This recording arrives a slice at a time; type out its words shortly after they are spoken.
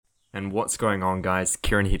And what's going on, guys?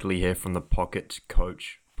 Kieran Headley here from the Pocket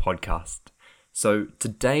Coach podcast. So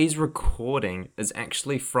today's recording is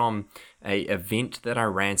actually from an event that I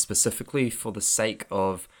ran specifically for the sake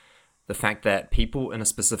of the fact that people in a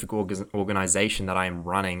specific organization that I am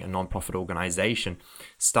running, a non-profit organization,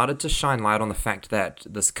 started to shine light on the fact that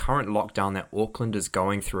this current lockdown that Auckland is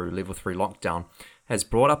going through, level 3 lockdown, has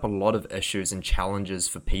brought up a lot of issues and challenges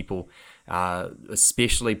for people,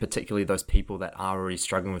 particularly those people that are already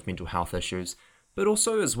struggling with mental health issues, but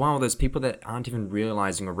also as well those people that aren't even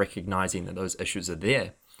realizing or recognizing that those issues are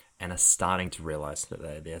there and are starting to realize that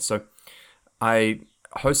they're there. So I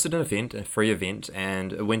hosted an event, a free event,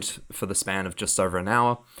 and it went for the span of just over an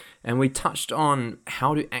hour, and we touched on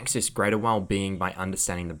how to access greater well-being by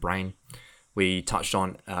understanding the brain. We touched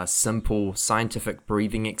on simple scientific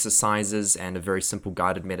breathing exercises and a very simple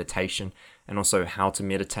guided meditation, and also how to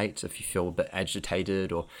meditate if you feel a bit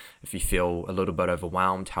agitated or if you feel a little bit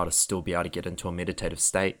overwhelmed, how to still be able to get into a meditative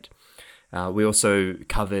state. We also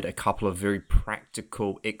covered a couple of very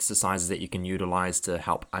practical exercises that you can utilize to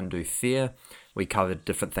help undo fear. We covered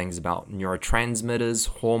different things about neurotransmitters,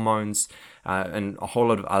 hormones, and a whole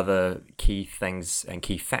lot of other key things and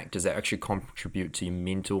key factors that actually contribute to your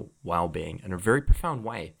mental well-being in a very profound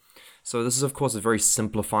way. So this is, of course, a very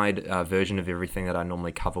simplified version of everything that I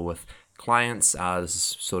normally cover with clients. This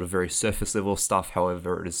is sort of very surface level stuff.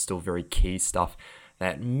 However, it is still very key stuff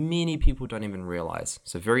that many people don't even realize.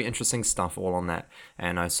 So very interesting stuff all on that.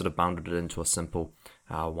 And I sort of bundled it into a simple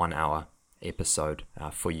 1 hour episode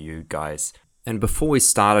for you guys. And before we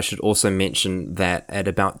start, I should also mention that at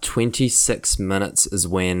about 26 minutes is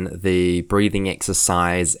when the breathing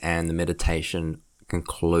exercise and the meditation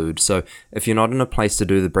conclude. So if you're not in a place to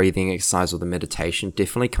do the breathing exercise or the meditation,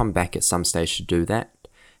 definitely come back at some stage to do that.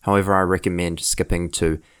 However, I recommend skipping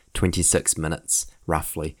to 26 minutes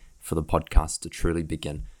roughly for the podcast to truly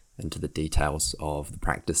begin into the details of the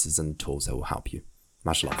practices and tools that will help you.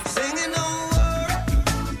 Much love.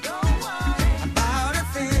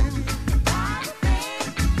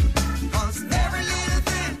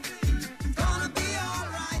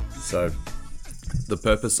 So the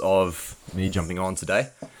purpose of me jumping on today,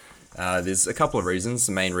 there's a couple of reasons.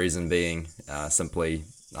 The main reason being simply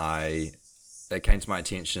it came to my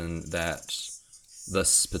attention that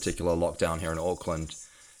this particular lockdown here in Auckland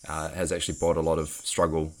has actually brought a lot of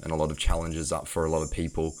struggle and a lot of challenges up for a lot of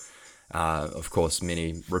people. Of course,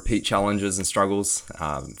 many repeat challenges and struggles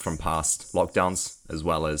from past lockdowns, as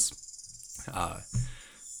well as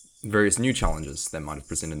various new challenges that might have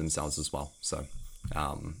presented themselves as well. So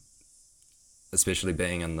especially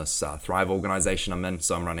being in this Thrive organization I'm in.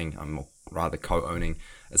 So I'm rather co-owning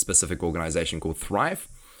a specific organization called Thrive.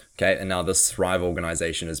 Okay, and now this Thrive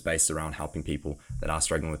organization is based around helping people that are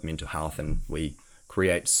struggling with mental health, and we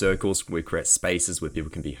create circles, we create spaces where people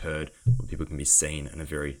can be heard, where people can be seen in a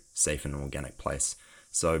very safe and organic place.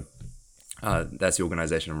 So that's the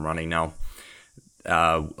organization I'm running now.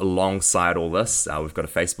 Alongside all this, we've got a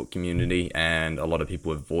Facebook community, and a lot of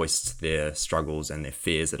people have voiced their struggles and their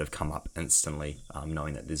fears that have come up instantly,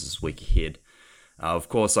 knowing that there's this week ahead. Of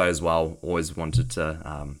course, I as well always wanted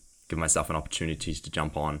to give myself an opportunity to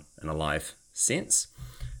jump on in a live sense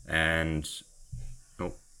and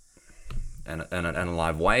in a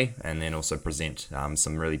live way, and then also present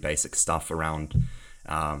some really basic stuff around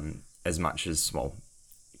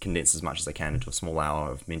condense as much as I can into a small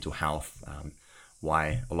hour of mental health,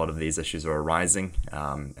 why a lot of these issues are arising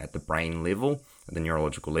at the brain level, at the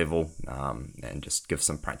neurological level, and just give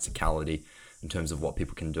some practicality in terms of what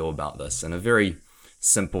people can do about this in a very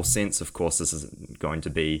simple sense. Of course, these aren't going to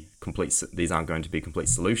be complete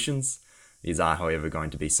solutions. These are, however, going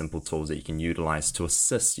to be simple tools that you can utilize to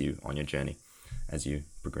assist you on your journey as you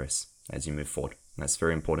progress, as you move forward. And that's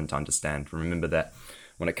very important to understand. Remember that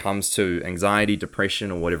when it comes to anxiety, depression,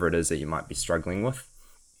 or whatever it is that you might be struggling with,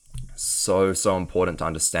 so important to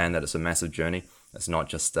understand that it's a massive journey. It's not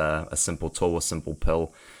just a simple tool, a simple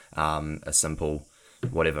pill, a simple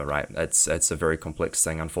whatever, right? It's a very complex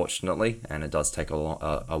thing, unfortunately, and it does take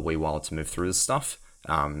a wee while to move through this stuff.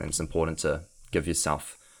 And it's important to give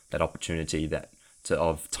yourself that opportunity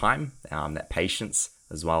of time, that patience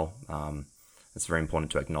as well. It's very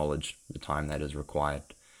important to acknowledge the time that is required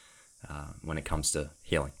when it comes to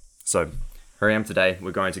healing. So here I am today.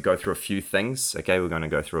 We're going to go through a few things. Okay, we're going to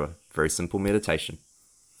go through a very simple meditation,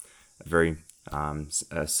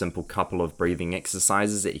 a simple couple of breathing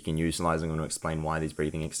exercises that you can utilize. I'm going to explain why these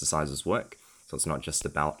breathing exercises work. So it's not just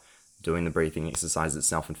about doing the breathing exercise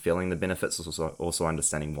itself and feeling the benefits, it's also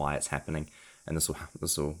understanding why it's happening. And this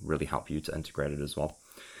will really help you to integrate it as well.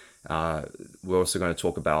 We're also going to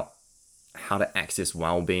talk about how to access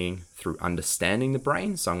well-being through understanding the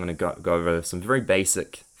brain. So I'm going to go over some very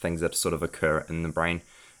basic things that sort of occur in the brain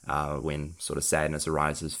when sort of sadness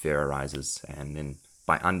arises, fear arises, and then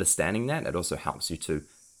by understanding that, it also helps you to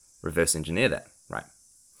reverse engineer that, right?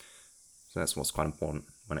 So that's what's quite important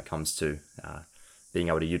when it comes to being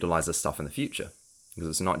able to utilize this stuff in the future, because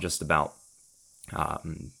it's not just about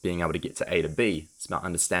being able to get to A to B. It's about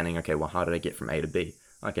understanding, okay, well, how did I get from A to B?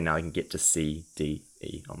 Okay, now I can get to C, D,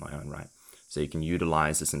 E on my own, right? So you can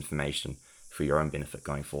utilize this information for your own benefit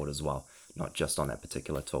going forward as well, not just on that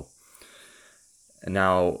particular tool. And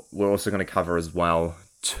now we're also going to cover as well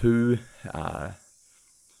two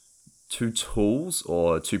tools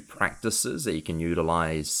or two practices that you can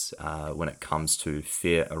utilize when it comes to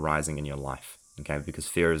fear arising in your life. Okay, because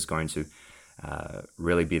fear is going to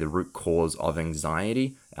really be the root cause of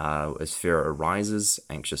anxiety. As fear arises,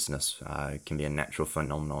 anxiousness can be a natural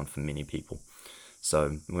phenomenon for many people.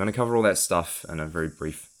 So we're going to cover all that stuff in a very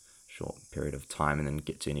brief, short period of time, and then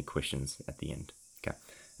get to any questions at the end. Okay.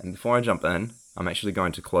 And before I jump in, I'm actually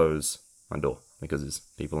going to close my door because there's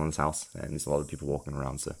people in this house and there's a lot of people walking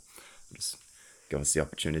around. So I'll just give us the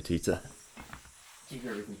opportunity to keep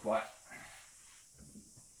everything quiet.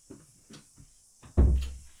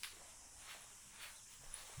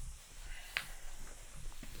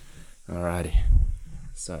 Alrighty.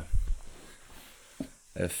 So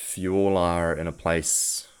if you all are in a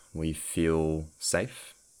place where you feel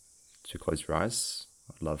safe to close your eyes,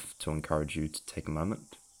 I'd love to encourage you to take a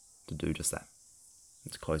moment to do just that,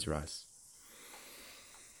 and to close your eyes.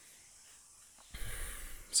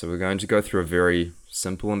 So we're going to go through a very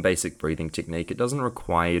simple and basic breathing technique. It doesn't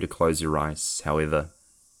require you to close your eyes, however,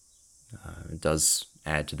 it does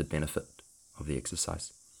add to the benefit of the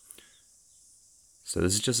exercise. So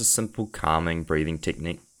this is just a simple calming breathing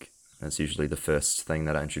technique. That's usually the first thing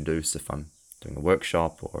that I introduce if I'm doing a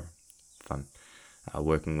workshop or if I'm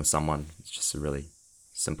working with someone. It's just a really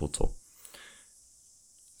simple tool.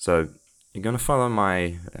 So you're going to follow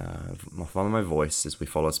my voice as we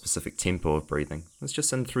follow a specific tempo of breathing. It's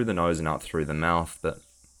just in through the nose and out through the mouth, but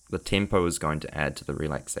the tempo is going to add to the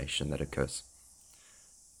relaxation that occurs.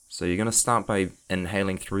 So you're going to start by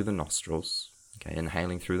inhaling through the nostrils. Okay,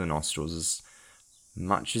 inhaling through the nostrils as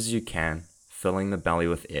much as you can, filling the belly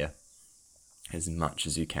with air as much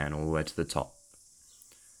as you can all the way to the top.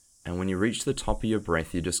 And when you reach the top of your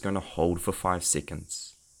breath, you're just going to hold for 5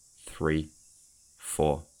 seconds. 3,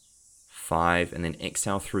 4, 5, and then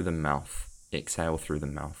exhale through the mouth. Exhale through the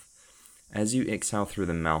mouth. As you exhale through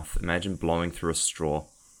the mouth, imagine blowing through a straw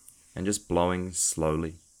and just blowing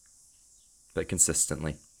slowly but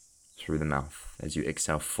consistently through the mouth. As you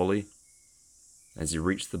exhale fully, as you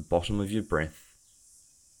reach the bottom of your breath,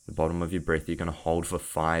 you're going to hold for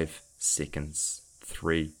 5 seconds.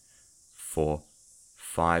 3, 4,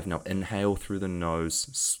 5. Now inhale through the nose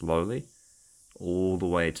slowly, all the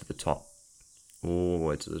way to the top. All the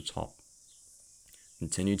way to the top.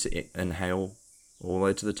 Continue to inhale all the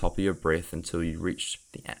way to the top of your breath until you reach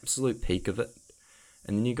the absolute peak of it.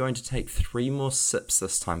 And then you're going to take 3 more sips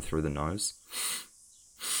this time through the nose.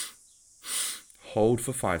 Hold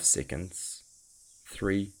for 5 seconds.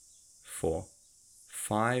 3, 4,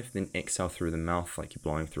 5. Then exhale through the mouth like you're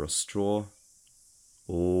blowing through a straw.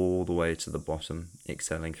 All the way to the bottom.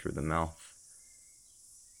 Exhaling through the mouth.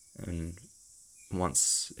 And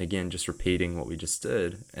once again, just repeating what we just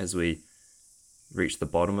did, as we reach the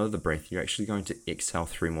bottom of the breath, you're actually going to exhale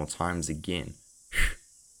 3 more times again.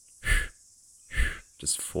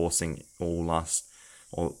 Just forcing all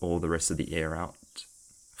the rest of the air out.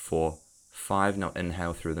 4, 5. Now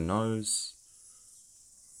inhale through the nose,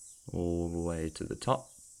 all the way to the top.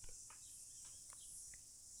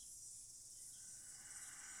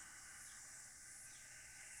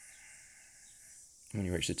 When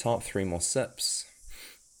you reach the top, 3 more sips.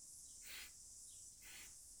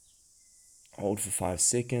 Hold for 5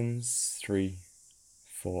 seconds. 3,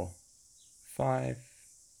 4, 5.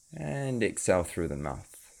 And exhale through the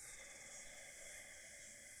mouth.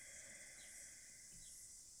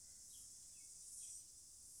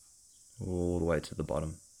 All the way to the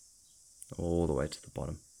bottom. All the way to the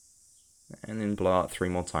bottom. And then blow out 3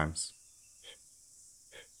 more times.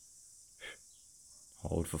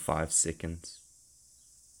 Hold for 5 seconds.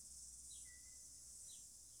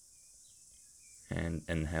 And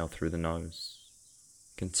inhale through the nose.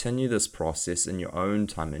 Continue this process in your own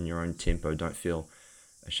time, in your own tempo. Don't feel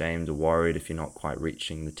ashamed or worried if you're not quite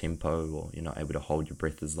reaching the tempo or you're not able to hold your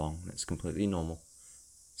breath as long. That's completely normal,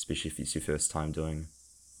 especially if it's your first time doing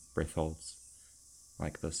breath holds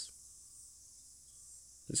like this.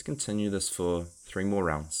 Just continue this for 3 more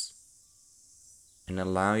rounds and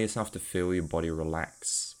allow yourself to feel your body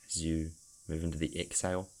relax as you Move into the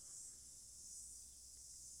exhale.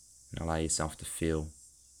 And allow yourself to feel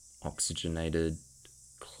oxygenated,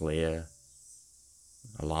 clear,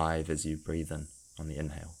 alive as you breathe in on the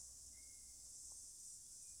inhale.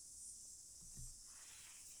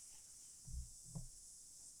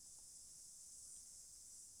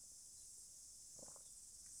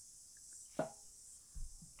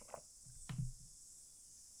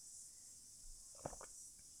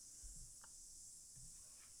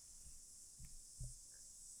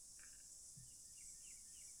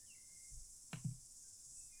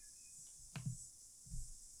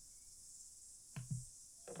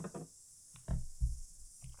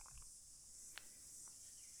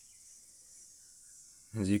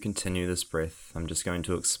 As you continue this breath, I'm just going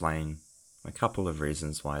to explain a couple of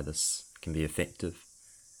reasons why this can be effective.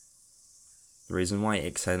 The reason why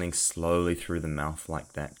exhaling slowly through the mouth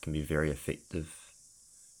like that can be very effective,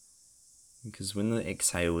 because when the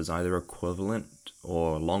exhale is either equivalent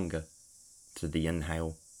or longer to the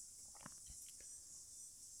inhale,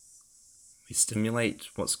 we stimulate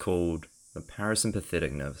what's called the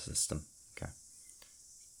parasympathetic nervous system. Okay,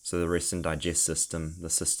 so the rest and digest system, the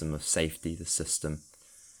system of safety, the system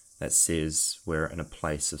that says we're in a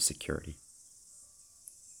place of security.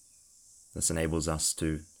 This enables us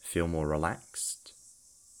to feel more relaxed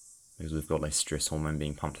because we've got less stress hormone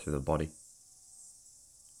being pumped through the body.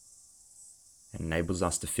 It enables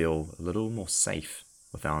us to feel a little more safe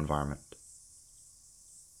with our environment.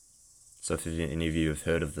 So if any of you have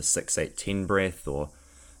heard of the 6-8-10 breath, or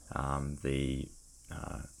I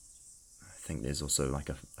think there's also like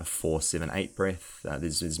a 4-7-8 breath.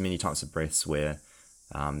 There's many types of breaths where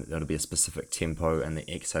there'll be a specific tempo, and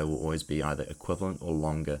the exhale will always be either equivalent or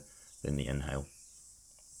longer than the inhale.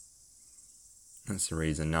 That's the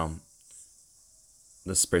reason. Now,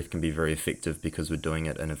 this breath can be very effective because we're doing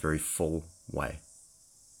it in a very full way,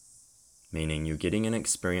 meaning you're getting an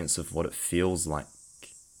experience of what it feels like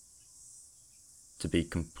to be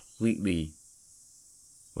completely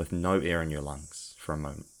with no air in your lungs for a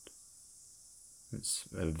moment. It's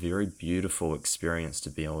a very beautiful experience to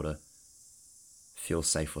be able to feel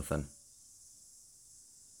safe within.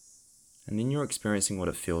 And then you're experiencing what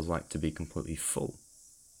it feels like to be completely full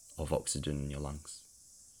of oxygen in your lungs.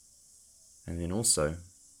 And then also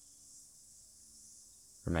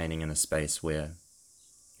remaining in a space where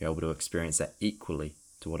you're able to experience that equally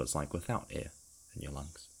to what it's like without air in your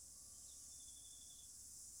lungs.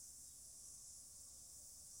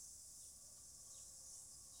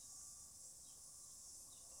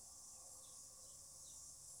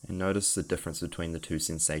 And notice the difference between the two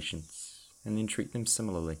sensations, and then treat them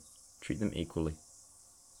similarly, treat them equally.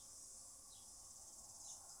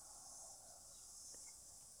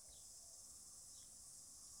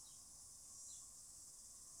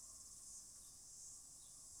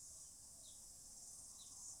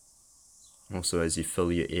 Also, as you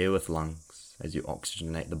fill your air with lungs, as you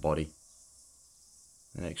oxygenate the body,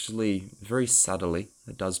 and actually very subtly,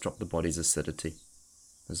 it does drop the body's acidity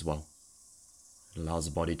as well. It allows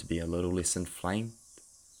the body to be a little less inflamed.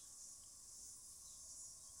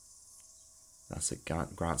 Thus it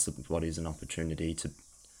grants the body an opportunity to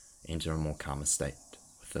enter a more calmer state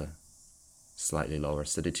with a slightly lower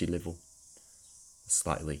acidity level,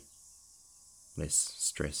 slightly less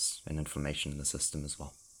stress and inflammation in the system as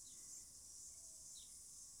well.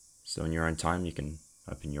 So in your own time, you can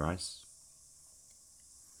open your eyes.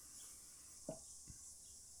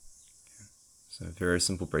 So a very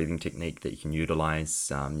simple breathing technique that you can utilize.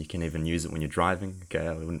 You can even use it when you're driving. Okay,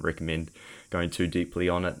 I wouldn't recommend going too deeply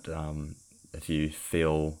on it. If you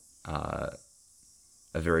feel a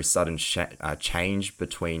very sudden change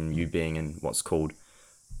between you being in what's called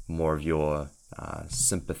more of your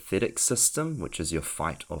sympathetic system, which is your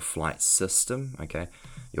fight or flight system, okay,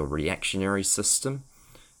 your reactionary system.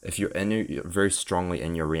 If you're very strongly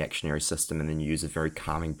in your reactionary system, and then you use a very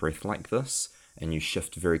calming breath like this, and you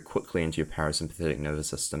shift very quickly into your parasympathetic nervous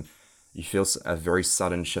system, you feel a very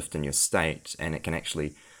sudden shift in your state, and it can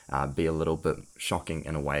actually be a little bit shocking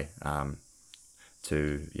in a way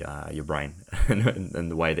to your brain in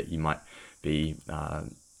the way that you might be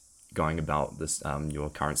going about this your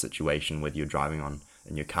current situation, whether you're driving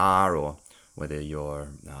in your car or whether you're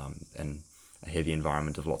in a heavy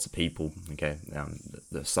environment of lots of people. Okay,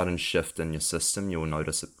 the sudden shift in your system, you'll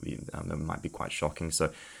notice it might be quite shocking.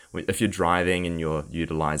 So if you're driving and you're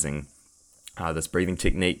utilizing this breathing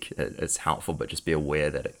technique, it's helpful, but just be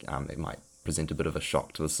aware that it might present a bit of a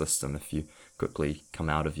shock to the system if you quickly come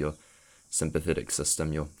out of your sympathetic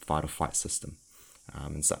system, your fight or flight system,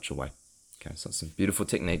 in such a way. Okay, so it's a beautiful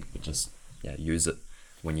technique, but just use it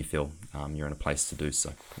when you feel you're in a place to do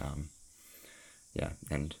so.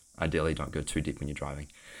 And ideally don't go too deep when you're driving.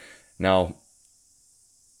 Now,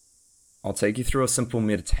 I'll take you through a simple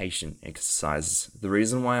meditation exercise. The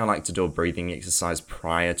reason why I like to do a breathing exercise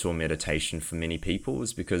prior to a meditation for many people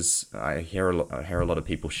is because I hear a lot of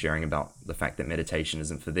people sharing about the fact that meditation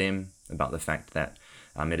isn't for them, about the fact that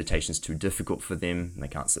meditation is too difficult for them, they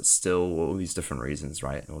can't sit still, all these different reasons,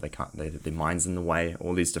 right? Or their mind's in the way,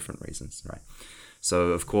 all these different reasons, right? So,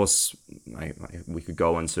 of course, we could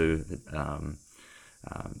go into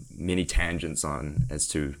many tangents on as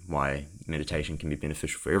to why meditation can be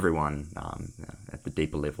beneficial for everyone at the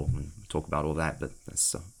deeper level, and talk about all that, but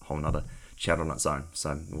that's a whole nother chat on its own,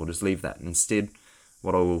 so we'll just leave that. Instead,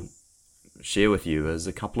 what I will share with you is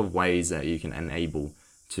a couple of ways that you can enable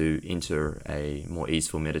to enter a more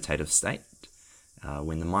easeful meditative state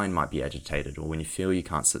when the mind might be agitated, or when you feel you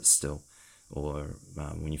can't sit still, or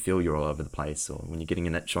when you feel you're all over the place, or when you're getting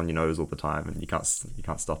an itch on your nose all the time and you can't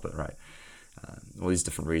stop it, right? All these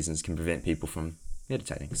different reasons can prevent people from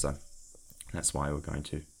meditating. So that's why we're going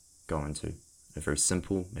to go into a very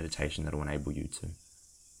simple meditation that will enable you to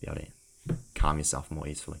be able to calm yourself more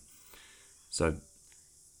easily. So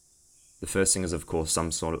the first thing is, of course,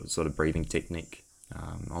 some sort of breathing technique.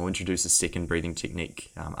 I'll introduce a second breathing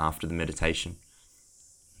technique after the meditation.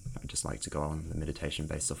 I just like to go on the meditation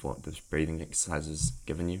based off what the breathing exercise has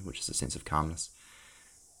given you, which is a sense of calmness.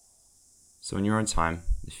 So in your own time,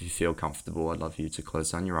 if you feel comfortable, I'd love you to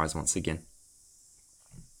close down your eyes once again.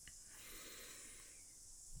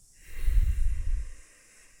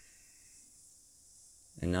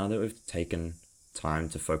 And now that we've taken time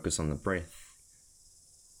to focus on the breath,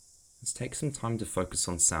 let's take some time to focus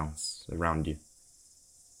on sounds around you.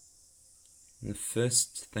 And the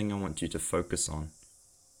first thing I want you to focus on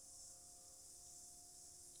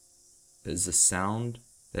is the sound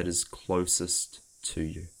that is closest to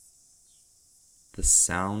you. The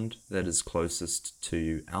sound that is closest to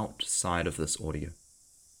you outside of this audio.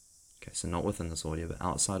 Okay, so not within this audio, but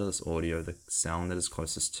outside of this audio, the sound that is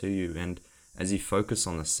closest to you. And as you focus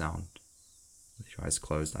on the sound, with your eyes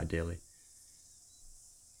closed ideally,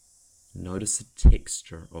 notice the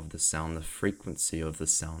texture of the sound, the frequency of the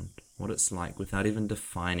sound, what it's like without even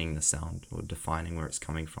defining the sound or defining where it's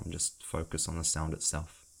coming from. Just focus on the sound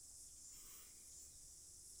itself.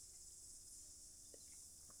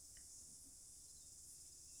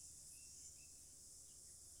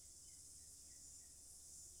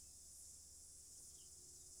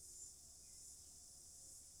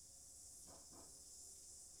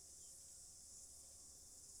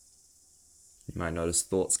 You might notice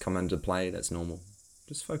thoughts come into play, that's normal.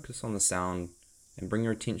 Just focus on the sound and bring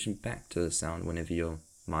your attention back to the sound whenever your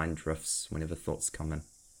mind drifts, whenever thoughts come in.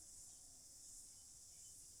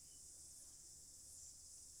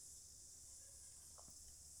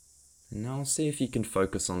 And now see if you can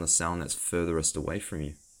focus on the sound that's furthest away from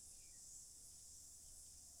you.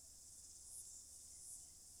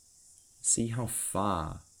 See how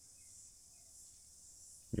far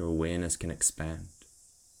your awareness can expand.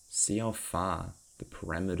 See how far the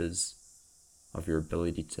parameters of your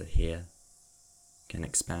ability to hear can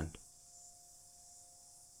expand.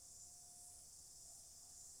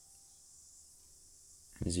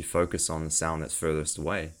 And as you focus on the sound that's furthest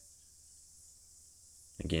away,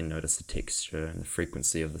 again notice the texture and the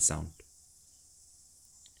frequency of the sound.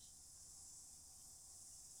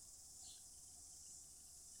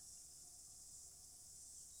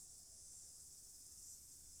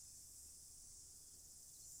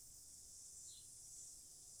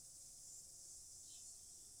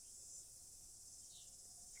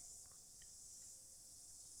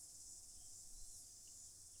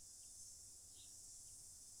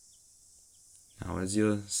 Now, as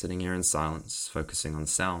you're sitting here in silence, focusing on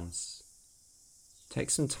sounds, take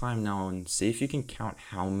some time now and see if you can count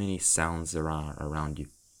how many sounds there are around you.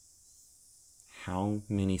 How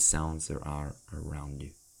many sounds there are around you.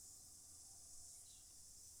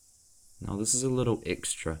 Now, this is a little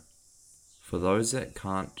extra for those that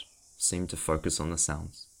can't seem to focus on the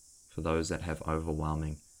sounds, for those that have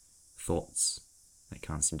overwhelming thoughts, that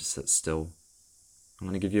can't seem to sit still. I'm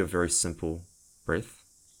going to give you a very simple breath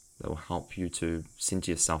that will help you to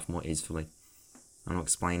center yourself more easily. And I'll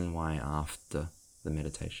explain why after the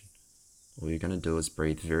meditation. All you're going to do is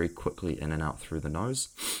breathe very quickly in and out through the nose.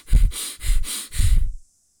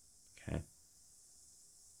 Okay.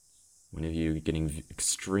 Whenever you're getting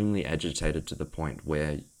extremely agitated to the point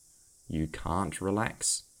where you can't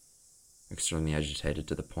relax, extremely agitated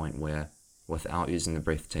to the point where without using the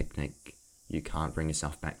breath technique, you can't bring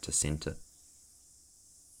yourself back to center.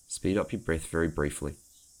 Speed up your breath very briefly,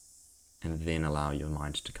 and then allow your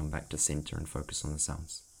mind to come back to center and focus on the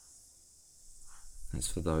sounds. That's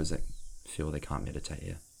for those that feel they can't meditate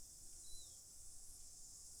here.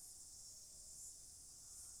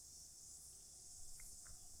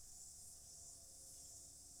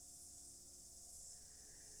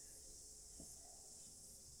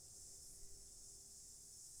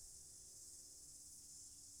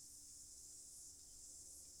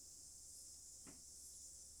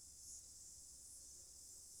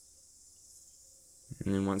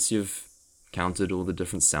 And then once you've counted all the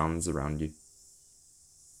different sounds around you,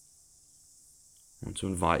 I want to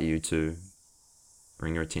invite you to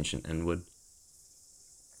bring your attention inward.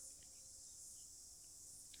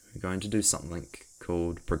 We're going to do something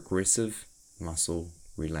called progressive muscle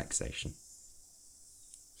relaxation.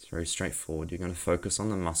 It's very straightforward. You're going to focus on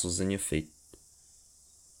the muscles in your feet.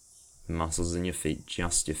 The muscles in your feet,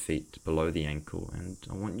 just your feet below the ankle. And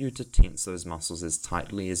I want you to tense those muscles as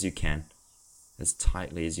tightly as you can. As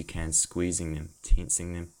tightly as you can, squeezing them,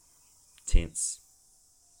 tensing them. Tense,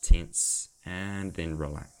 tense, and then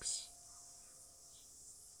relax.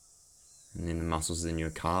 And then the muscles in your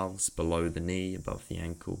calves, below the knee, above the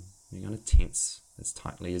ankle. You're going to tense as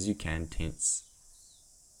tightly as you can. Tense,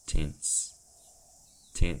 tense,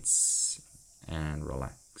 tense, and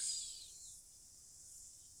relax.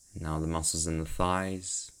 Now the muscles in the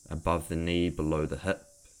thighs, above the knee, below the hip.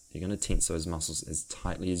 You're going to tense those muscles as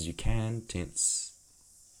tightly as you can. Tense,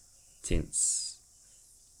 tense,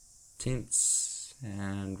 tense,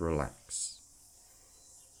 and relax.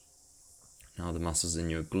 Now the muscles in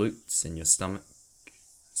your glutes and your stomach,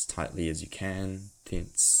 as tightly as you can.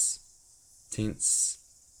 Tense, tense,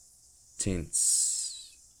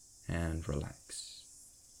 tense, and relax.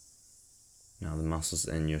 Now the muscles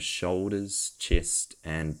in your shoulders, chest,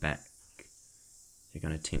 and back. You're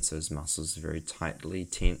going to tense those muscles very tightly.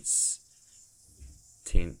 Tense,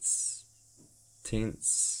 tense,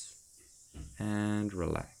 tense, and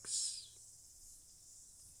relax.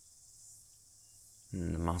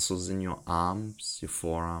 And the muscles in your arms, your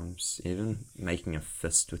forearms, even making a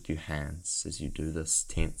fist with your hands as you do this.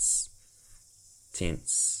 Tense,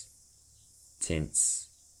 tense, tense,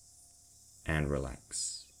 and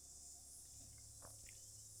relax.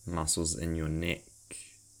 Muscles in your neck.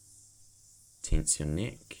 Tense your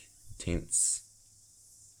neck, tense,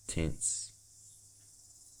 tense,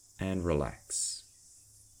 and relax.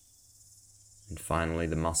 And finally,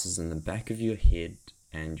 the muscles in the back of your head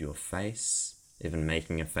and your face, even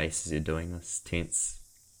making a face as you're doing this. Tense,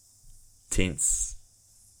 tense,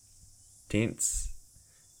 tense,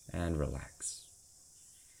 and relax.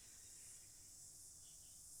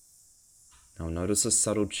 Now notice a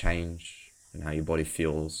subtle change in how your body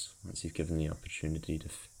feels once you've given the opportunity to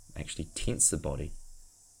actually tense the body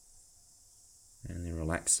and then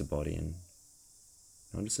relax the body, and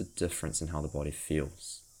notice a difference in how the body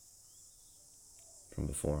feels from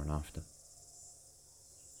before and after.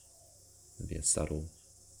 There'll be a subtle,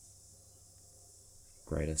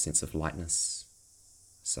 greater sense of lightness,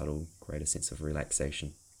 a subtle, greater sense of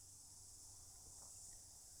relaxation.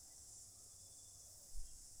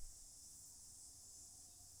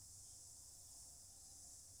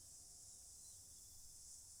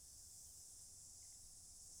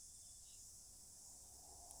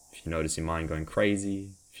 If you notice your mind going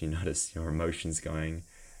crazy, if you notice your emotions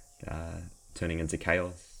turning into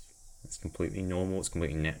chaos, it's completely normal, it's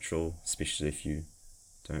completely natural, especially if you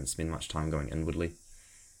don't spend much time going inwardly.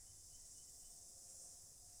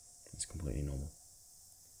 It's completely normal.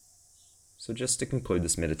 So just to conclude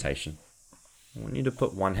this meditation, I want you to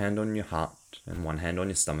put one hand on your heart and one hand on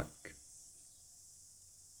your stomach.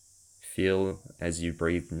 Feel as you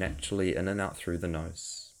breathe naturally in and out through the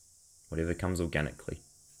nose, whatever comes organically.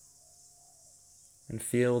 And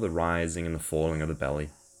feel the rising and the falling of the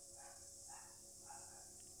belly.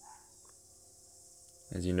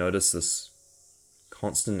 As you notice this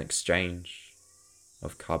constant exchange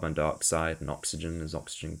of carbon dioxide and oxygen, as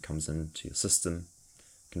oxygen comes into your system,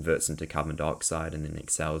 converts into carbon dioxide and then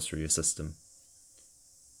exhales through your system.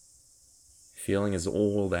 Feeling as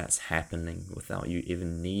all that's happening without you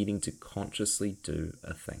even needing to consciously do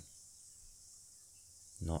a thing.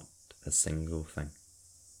 Not a single thing.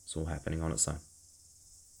 It's all happening on its own.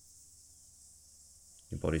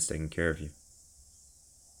 Your body's taking care of you.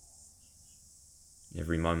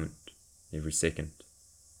 Every moment, every second,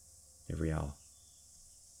 every hour.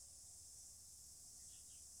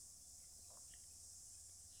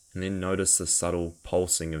 And then notice the subtle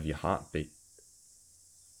pulsing of your heartbeat.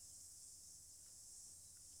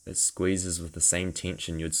 It squeezes with the same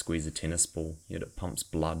tension you'd squeeze a tennis ball, yet it pumps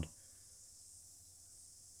blood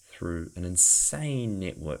through an insane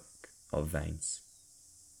network of veins.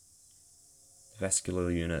 The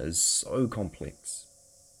vascular unit is so complex.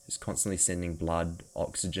 It's constantly sending blood,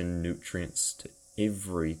 oxygen, nutrients to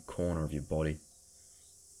every corner of your body.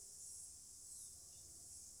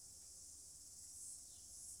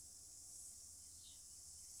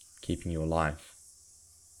 Keeping you alive.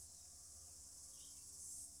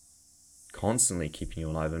 Constantly keeping you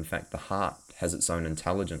alive. In fact, the heart has its own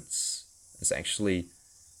intelligence. It actually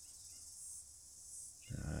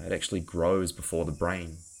grows before the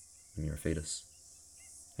brain when you're a fetus.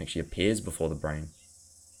 actually appears before the brain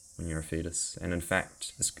when you're a fetus, and in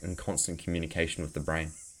fact is in constant communication with the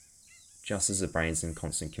brain, just as the brain's in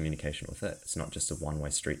constant communication with it. It's not just a one-way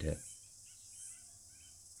street here.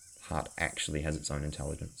 The heart actually has its own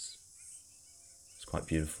intelligence. It's quite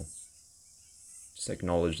beautiful. Just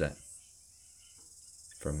acknowledge that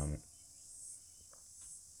for a moment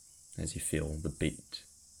as you feel the beat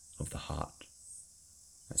of the heart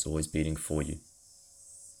that's always beating for you.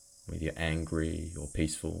 Whether you're angry or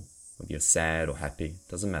peaceful, whether you're sad or happy,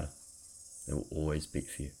 doesn't matter. It will always beat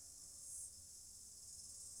for you.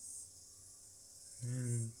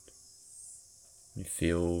 And you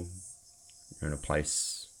feel you're in a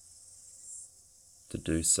place to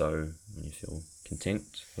do so, when you feel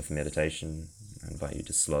content with meditation, I invite you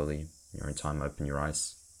to slowly, in your own time, open your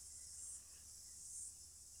eyes.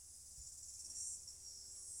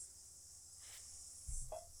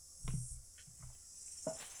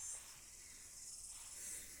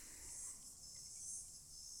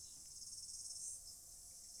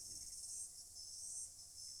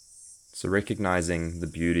 So recognizing the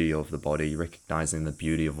beauty of the body, recognizing the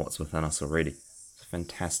beauty of what's within us already, it's a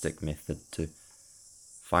fantastic method to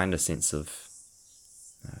find a sense of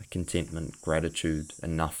contentment, gratitude,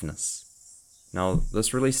 enoughness. Now,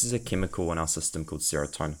 this releases a chemical in our system called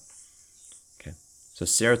serotonin. Okay, so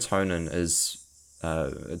serotonin is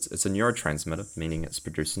it's a neurotransmitter, meaning it's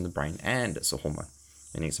produced in the brain, and it's a hormone,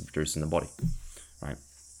 meaning it's produced in the body. Right.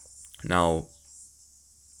 Now,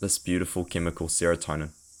 this beautiful chemical serotonin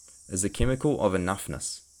is the chemical of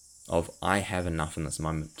enoughness, of I have enough in this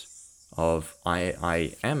moment, of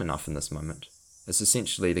I am enough in this moment. It's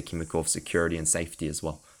essentially the chemical of security and safety as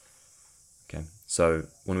well. Okay, so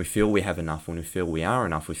when we feel we have enough, when we feel we are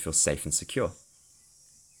enough, we feel safe and secure.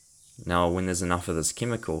 Now, when there's enough of this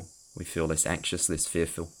chemical, we feel less anxious, less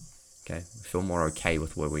fearful. Okay, we feel more okay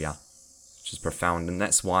with where we are, which is profound. And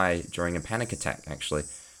that's why during a panic attack, actually,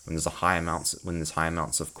 when there's high amounts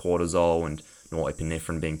of cortisol and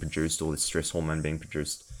norepinephrine being produced, all this stress hormone being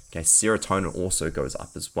produced, okay, serotonin also goes up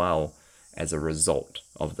as well as a result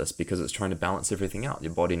of this, because it's trying to balance everything out.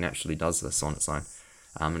 Your body naturally does this on its own.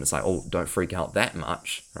 And it's like, oh, don't freak out that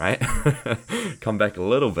much, right? Come back a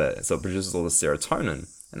little bit. So it produces all the serotonin,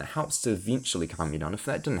 and it helps to eventually calm you down. If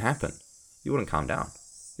that didn't happen, you wouldn't calm down.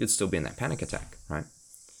 You'd still be in that panic attack, right?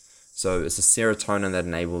 So it's the serotonin that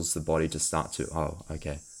enables the body to start to,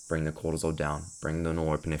 bring the cortisol down, bring the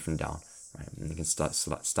norepinephrine down, right? And you can start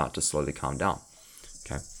to slowly calm down,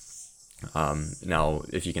 okay? Now,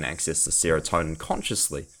 if you can access the serotonin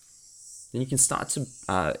consciously, then you can start to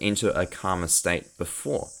enter a calmer state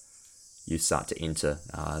before you start to enter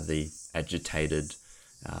the agitated,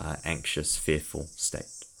 anxious, fearful state,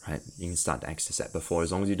 right? You can start to access that before,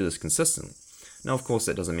 as long as you do this consistently. Now, of course,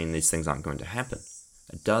 that doesn't mean these things aren't going to happen.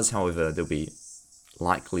 It does, however, they'll be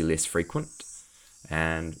likely less frequent,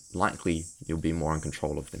 and likely you'll be more in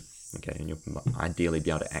control of them, okay? And you'll ideally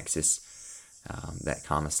be able to access that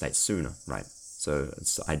calmer state sooner, right? So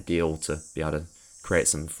it's ideal to be able to create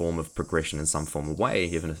some form of progression in some form of way,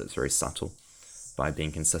 even if it's very subtle, by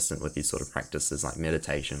being consistent with these sort of practices like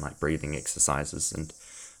meditation, like breathing exercises. And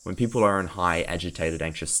when people are in high, agitated,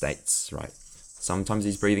 anxious states, right, sometimes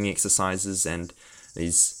these breathing exercises and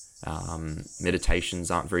these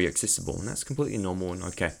meditations aren't very accessible, and that's completely normal and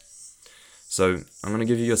okay. So I'm going to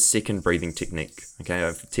give you a second breathing technique,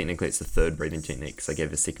 okay? Technically it's the third breathing technique, because I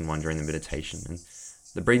gave a second one during the meditation. And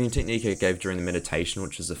the breathing technique I gave during the meditation,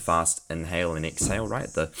 which is a fast inhale and exhale, right?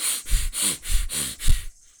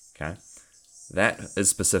 Okay? That is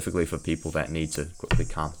specifically for people that need to quickly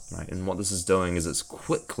calm, right? And what this is doing is it's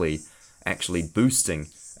quickly actually boosting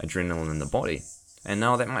adrenaline in the body. And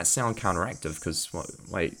now that might sound counteractive, because,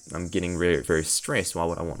 wait, I'm getting very, very stressed. Why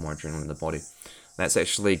would I want more adrenaline in the body? That's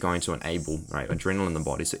actually going to enable, right, adrenaline in the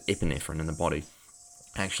body, so epinephrine in the body,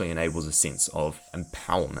 actually enables a sense of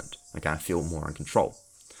empowerment. Okay, I feel more in control.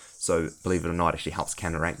 So, believe it or not, it actually helps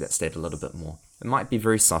counteract that state a little bit more. It might be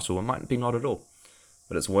very subtle, it might be not at all.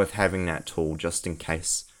 But it's worth having that tool just in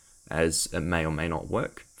case, as it may or may not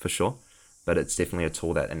work, for sure. But it's definitely a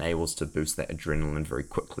tool that enables to boost that adrenaline very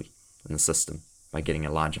quickly in the system by getting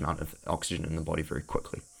a large amount of oxygen in the body very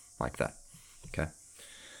quickly, like that. Okay.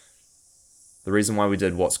 The reason why we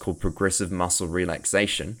did what's called progressive muscle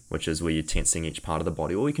relaxation, which is where you're tensing each part of the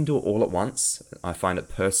body, or you can do it all at once. I find it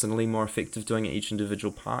personally more effective doing it each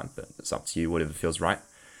individual part, but it's up to you, whatever feels right,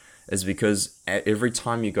 is because every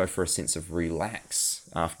time you go for a sense of relax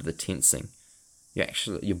after the tensing,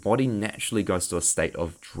 your body naturally goes to a state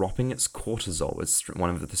of dropping its cortisol. It's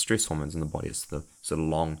one of the stress hormones in the body. It's the sort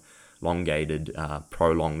of elongated,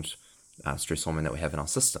 prolonged stress hormone that we have in our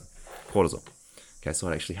system, cortisol. Okay, so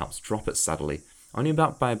it actually helps drop it subtly, only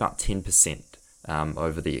by about 10%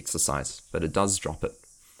 over the exercise, but it does drop it,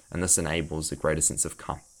 and this enables a greater sense of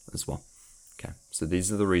calm as well. Okay, so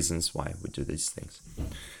these are the reasons why we do these things.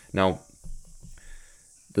 Now,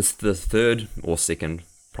 the third or second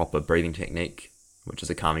proper breathing technique, which is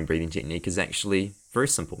a calming breathing technique, is actually very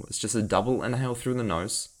simple. It's just a double inhale through the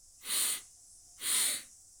nose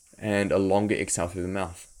and a longer exhale through the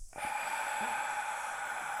mouth.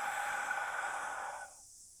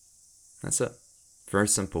 That's it. Very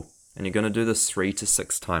simple. And you're going to do this 3 to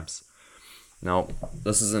 6 times. Now,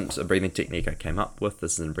 this isn't a breathing technique I came up with.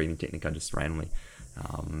 This isn't a breathing technique I just randomly,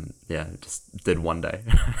 just did one day.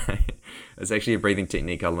 It's actually a breathing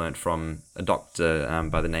technique I learned from a doctor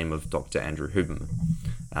by the name of Dr. Andrew Huberman.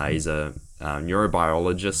 He's a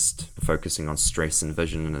neurobiologist focusing on stress and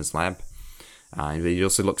vision in his lab. And he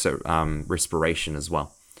also looks at respiration as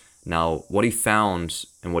well. Now, what he found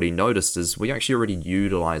and what he noticed is we actually already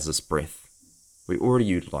utilize this breath. We already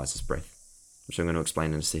utilize this breath, which I'm going to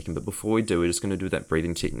explain in a second. But before we do, we're just going to do that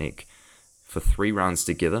breathing technique for 3 rounds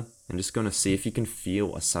together, and just going to see if you can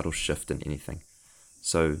feel a subtle shift in anything.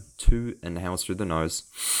 So 2 inhales through the nose,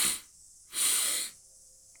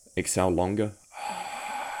 exhale longer,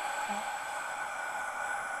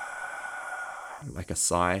 like a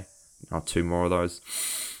sigh. Now 2 more of those.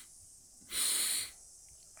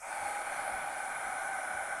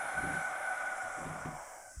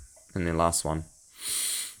 And then last one.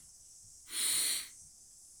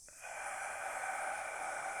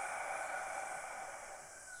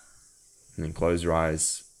 And then close your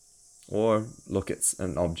eyes, or look at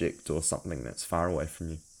an object or something that's far away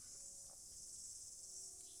from you.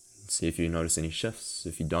 See if you notice any shifts.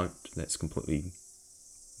 If you don't, that's completely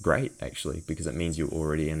great, actually, because it means you're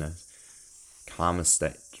already in a calmer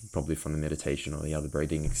state, probably from the meditation or the other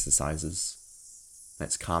breathing exercises.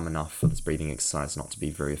 That's calm enough for this breathing exercise not to be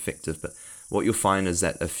very effective. But what you'll find is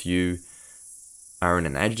that if you are in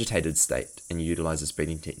an agitated state and you utilize this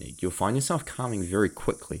breathing technique, you'll find yourself calming very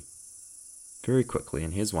quickly. Very quickly,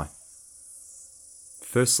 and here's why.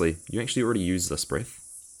 Firstly, you actually already use this breath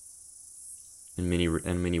in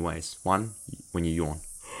many ways. One, when you yawn.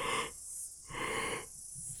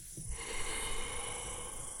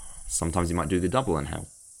 Sometimes you might do the double inhale.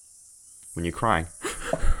 When you're crying.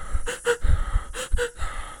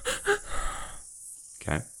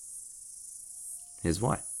 Okay. Here's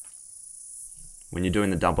why. When you're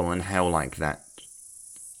doing the double inhale like that,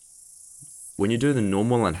 when you do the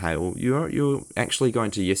normal inhale, you're actually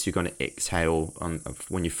going to, yes, you're going to exhale.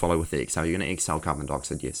 When you follow with the exhale, you're going to exhale carbon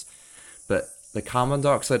dioxide, yes. But the carbon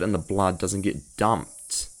dioxide in the blood doesn't get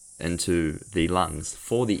dumped into the lungs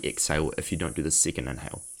for the exhale if you don't do the second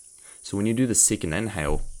inhale. So when you do the second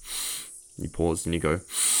inhale, you pause and you go,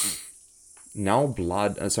 now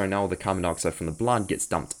the carbon dioxide from the blood gets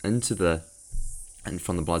dumped from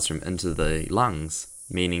the bloodstream into the lungs,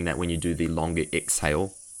 meaning that when you do the longer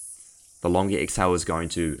exhale is going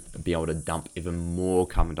to be able to dump even more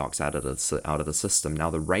carbon dioxide out of the system.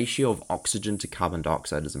 Now the ratio of oxygen to carbon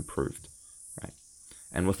dioxide is improved, right?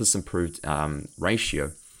 And with this improved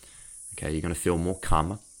ratio, okay, you're going to feel more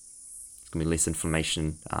calmer. There's going to be less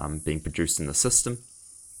inflammation being produced in the system,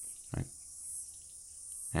 right?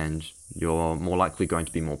 And you're more likely going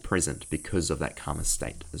to be more present because of that calmer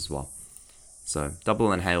state as well. So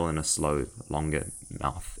double inhale and a slow, longer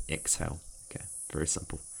mouth exhale. Okay, very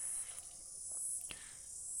simple.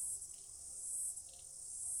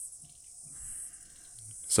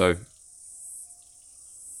 So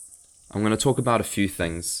I'm going to talk about a few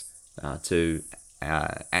things to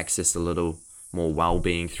access a little more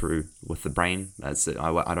well-being with the brain. I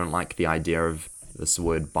don't like the idea of this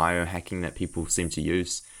word biohacking that people seem to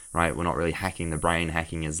use, right? We're not really hacking the brain.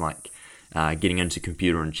 Hacking is like getting into a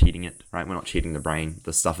computer and cheating it, right? We're not cheating the brain.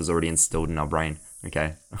 The stuff is already instilled in our brain,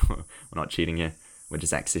 okay? We're not cheating here. We're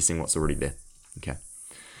just accessing what's already there, okay?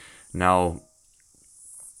 Now,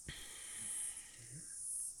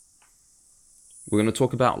 we're going to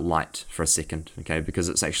talk about light for a second, okay? Because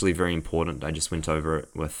it's actually very important. I just went over it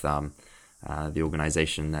with the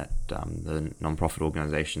organization the non-profit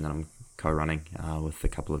organization that I'm co-running with a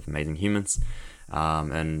couple of amazing humans.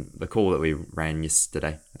 And the call that we ran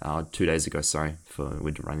 2 days ago,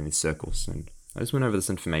 we're running these circles. And I just went over this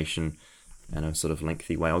information in a sort of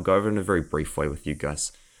lengthy way. I'll go over it in a very brief way with you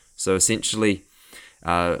guys. So essentially,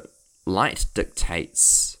 light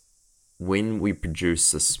dictates when we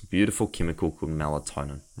produce this beautiful chemical called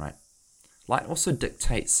melatonin, right? Light also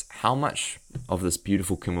dictates how much of this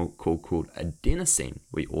beautiful chemical called adenosine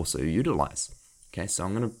we also utilize. Okay, so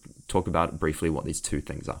I'm going to talk about briefly what these two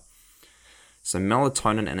things are. So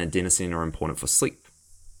melatonin and adenosine are important for sleep.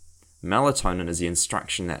 Melatonin is the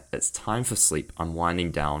instruction that it's time for sleep, I'm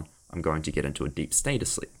winding down, I'm going to get into a deep state of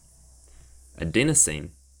sleep. Adenosine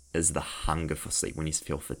is the hunger for sleep, when you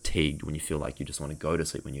feel fatigued, when you feel like you just want to go to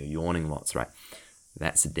sleep, when you're yawning lots, right?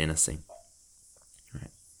 That's adenosine. Right.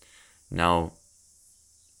 Now,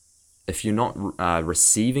 if you're not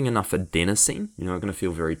receiving enough adenosine, you're not going to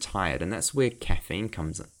feel very tired, and that's where caffeine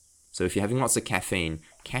comes in. So if you're having lots of caffeine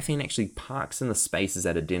actually parks in the spaces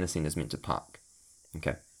that adenosine is meant to park.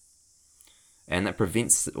 Okay. And that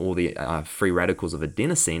prevents all the free radicals of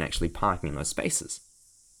adenosine actually parking in those spaces,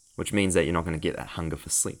 which means that you're not going to get that hunger for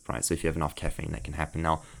sleep, right? So if you have enough caffeine, that can happen.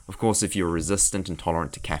 Now, of course, if you're resistant and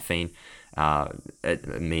tolerant to caffeine,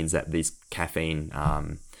 it means that these caffeine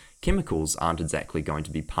chemicals aren't exactly going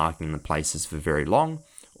to be parking in the places for very long,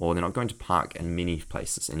 or they're not going to park in many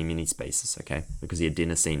places, in many spaces, okay? Because the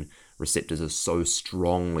adenosine receptors are so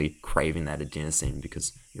strongly craving that adenosine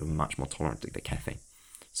because you're much more tolerant to the caffeine.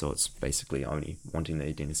 So it's basically only wanting the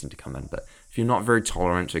adenosine to come in. But if you're not very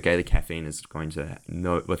tolerant, okay, the caffeine is going to,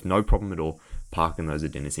 with no problem at all, park in those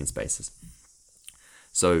adenosine spaces.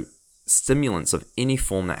 So stimulants of any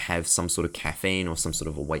form that have some sort of caffeine or some sort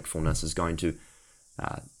of a wakefulness is going to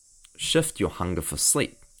shift your hunger for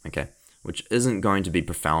sleep, okay, which isn't going to be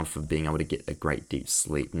profound for being able to get a great deep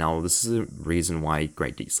sleep. Now, this is a reason why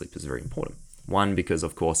great deep sleep is very important. One, because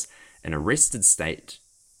of course, in a rested state,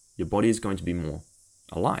 your body is going to be more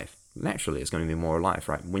alive. Naturally, it's going to be more alive,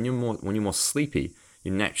 right? When you're more sleepy,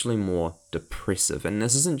 you're naturally more depressive. And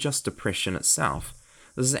this isn't just depression itself.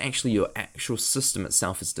 This is actually your actual system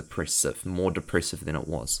itself is depressive, more depressive than it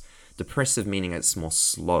was. Depressive meaning it's more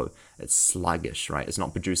slow, it's sluggish, right? It's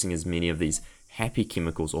not producing as many of these happy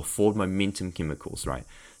chemicals or forward momentum chemicals, right?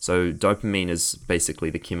 So dopamine is basically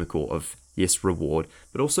the chemical of, yes, reward,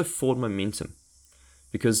 but also forward momentum.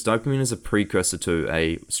 Because dopamine is a precursor to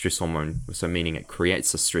a stress hormone, so meaning it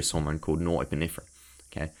creates a stress hormone called norepinephrine.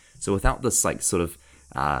 Okay, so without this like sort of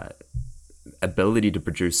ability to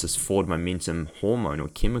produce this forward momentum hormone or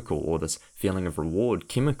chemical, or this feeling of reward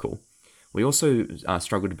chemical, we also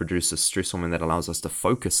struggle to produce a stress hormone that allows us to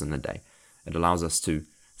focus in the day. It allows us to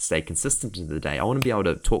stay consistent in the day. I wouldn't be able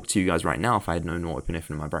to talk to you guys right now if I had no norepinephrine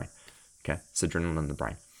in my brain. Okay, it's adrenaline in the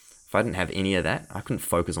brain. If I didn't have any of that, I couldn't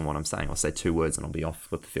focus on what I'm saying. I'll say 2 words and I'll be off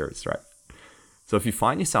with the theories, right? So if you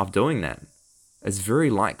find yourself doing that, it's very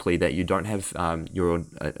likely that you don't have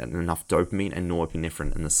enough dopamine and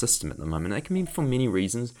norepinephrine in the system at the moment. That can be for many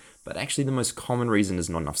reasons, but actually the most common reason is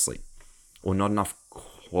not enough sleep, or not enough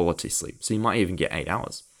quality sleep. So you might even get 8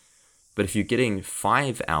 hours. But if you're getting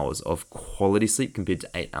 5 hours of quality sleep compared to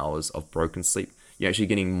 8 hours of broken sleep, you're actually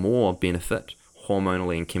getting more benefit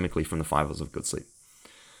hormonally and chemically from the 5 hours of good sleep.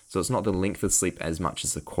 So it's not the length of sleep as much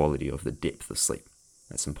as the quality of the depth of sleep.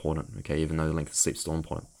 That's important, okay, even though the length of sleep is still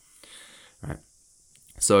important. Right.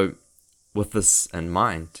 So with this in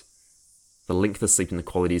mind, the length of sleep and the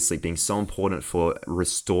quality of sleep being so important for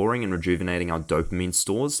restoring and rejuvenating our dopamine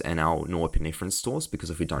stores and our norepinephrine stores, because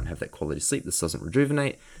if we don't have that quality sleep, this doesn't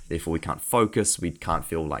rejuvenate, therefore we can't focus, we can't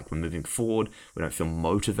feel like we're moving forward, we don't feel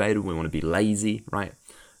motivated, we want to be lazy, right?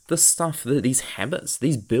 This stuff, these habits,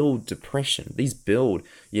 these build depression. These build,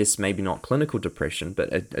 yes, maybe not clinical depression,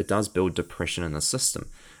 but it does build depression in the system.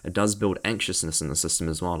 It does build anxiousness in the system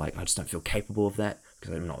as well. Like, I just don't feel capable of that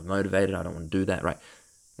because I'm not motivated. I don't want to do that, right?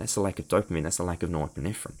 That's a lack of dopamine. That's a lack of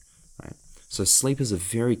norepinephrine, right? So sleep is a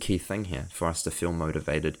very key thing here for us to feel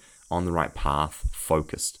motivated, on the right path,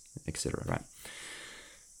 focused, etc., right?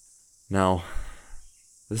 Now,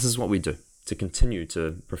 this is what we do to continue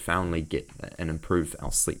to profoundly get and improve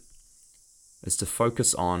our sleep, is to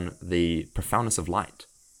focus on the profoundness of light.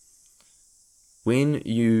 When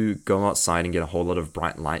you go outside and get a whole lot of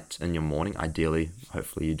bright light in your morning, ideally,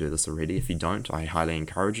 hopefully you do this already. If you don't, I highly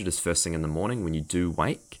encourage you, just first thing in the morning when you do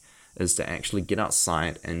wake, is to actually get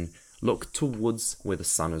outside and look towards where the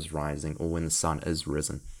sun is rising or when the sun is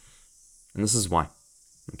risen. And this is why.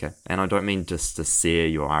 Okay, and I don't mean just to sear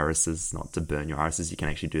your irises, not to burn your irises. You can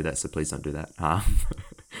actually do that, so please don't do that.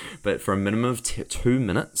 But for a minimum of 2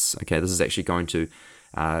 minutes, okay, this is actually going to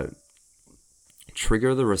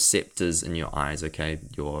trigger the receptors in your eyes, okay?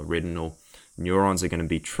 Your retinal neurons are going to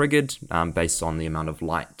be triggered based on the amount of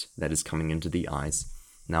light that is coming into the eyes.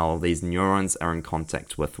 Now, these neurons are in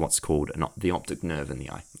contact with what's called the optic nerve in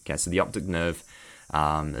the eye. Okay, so the optic nerve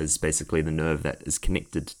is basically the nerve that is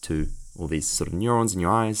connected to all these sort of neurons in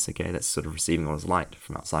your eyes, okay, that's sort of receiving all this light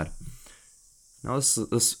from outside. Now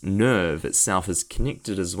this nerve itself is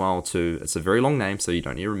connected as well to, it's a very long name, so you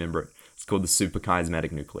don't need to remember it. It's called the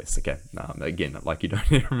suprachiasmatic nucleus, okay? Again, like you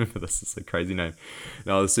don't need to remember this, it's a crazy name.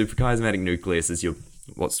 Now the suprachiasmatic nucleus is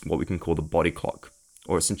what we can call the body clock,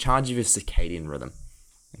 or it's in charge of your circadian rhythm,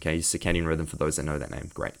 Okay, your circadian rhythm, for those that know that name,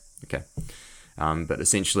 great. Okay, but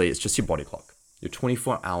essentially it's just your body clock, your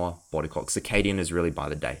 24-hour body clock. Circadian is really by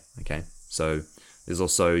the day. Okay, so there's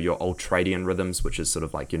also your ultradian rhythms, which is sort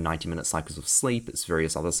of like your 90-minute cycles of sleep. It's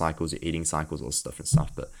various other cycles, your eating cycles, all this different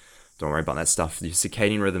stuff, but don't worry about that stuff. Your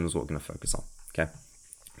circadian rhythm is what we're going to focus on. Okay,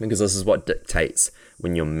 because this is what dictates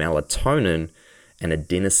when your melatonin and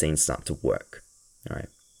adenosine start to work. All right,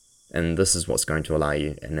 and this is what's going to allow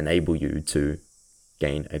you and enable you to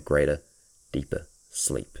gain a greater, deeper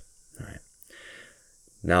sleep. All right.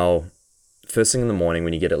 Now, first thing in the morning,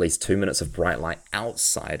 when you get at least 2 minutes of bright light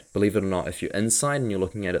outside, believe it or not, if you're inside and you're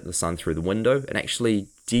looking at the sun through the window, it actually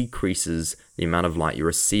decreases the amount of light you're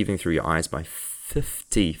receiving through your eyes by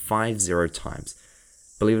 50 times.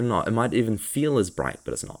 Believe it or not, it might even feel as bright,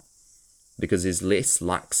 but it's not, because there's less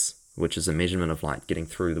lux, which is a measurement of light getting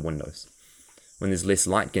through the windows. When there's less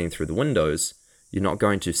light getting through the windows, you're not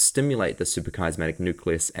going to stimulate the suprachiasmatic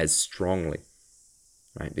nucleus as strongly,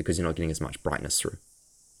 right? Because you're not getting as much brightness through.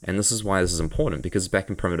 And this is why this is important, because back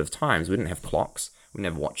in primitive times, we didn't have clocks, we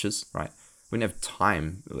didn't have watches, right? We didn't have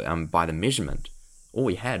time by the measurement. All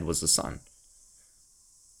we had was the sun.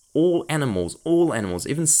 All animals,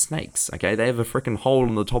 even snakes, okay? They have a freaking hole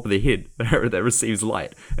in the top of their head that receives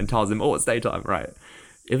light and tells them, oh, it's daytime, right?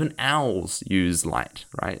 Even owls use light,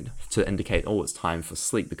 right? To indicate, oh, it's time for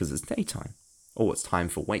sleep because it's daytime. Oh, it's time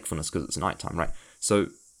for wakefulness because it's nighttime, right? So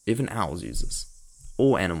even owls use this.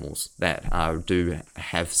 All animals that do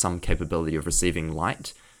have some capability of receiving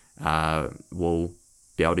light will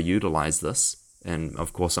be able to utilize this. And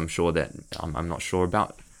of course, I'm sure that I'm not sure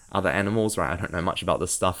about other animals, right? I don't know much about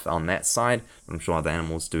this stuff on that side. I'm sure other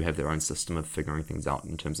animals do have their own system of figuring things out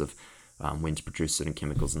in terms of when to produce certain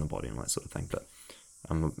chemicals in the body and that sort of thing. But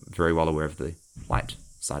I'm very well aware of the light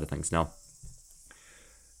side of things. Now,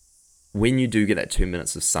 when you do get that 2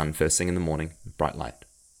 minutes of sun first thing in the morning, bright light,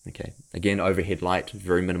 okay, again, overhead light,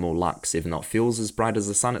 very minimal lux, even though it feels as bright as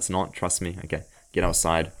the sun, it's not, trust me, okay, get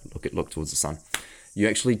outside, look towards the sun. You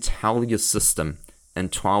actually tell your system in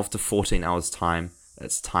 12 to 14 hours time,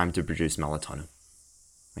 it's time to produce melatonin,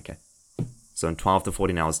 okay, so in 12 to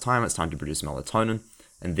 14 hours time, it's time to produce melatonin,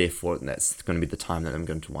 and therefore that's going to be the time that I'm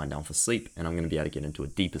going to wind down for sleep, and I'm going to be able to get into a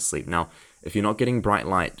deeper sleep. Now, if you're not getting bright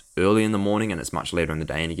light early in the morning and it's much later in the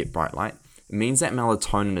day and you get bright light, it means that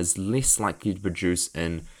melatonin is less likely to produce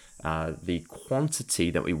in the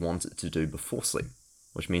quantity that we want it to do before sleep,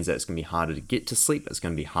 which means that it's going to be harder to get to sleep, it's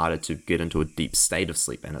going to be harder to get into a deep state of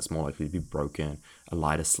sleep, and it's more likely to be broken, a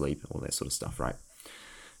lighter sleep, all that sort of stuff, right?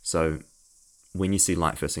 So when you see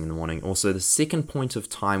light first thing in the morning, also the second point of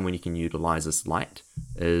time when you can utilize this light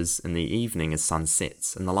is in the evening as sun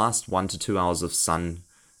sets. In the last 1 to 2 hours of sun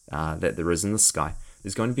that there is in the sky,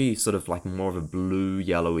 there's going to be sort of like more of a blue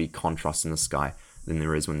yellowy contrast in the sky than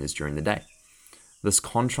there is when there's during the day. This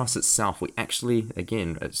contrast itself, we actually,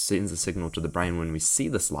 again, it sends a signal to the brain when we see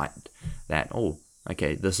this light that, oh,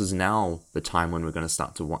 okay, this is now the time when we're going to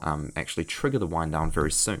start to actually trigger the wind down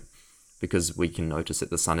very soon, because we can notice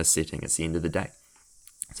that the sun is setting. It's the end of the day.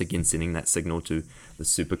 It's again sending that signal to the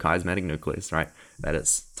suprachiasmatic nucleus, right? That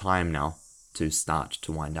it's time now to start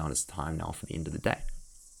to wind down. It's time now for the end of the day.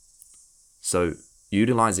 So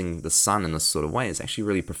utilizing the sun in this sort of way is actually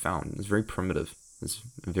really profound. It's very primitive. It's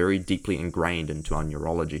very deeply ingrained into our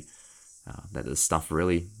neurology that this stuff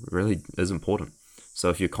really, really is important. So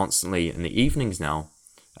if you're constantly in the evenings now,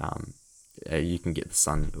 you can get the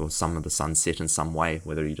sun or some of the sun set in some way,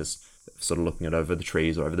 whether you just sort of looking at over the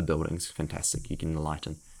trees or over the buildings, fantastic. You can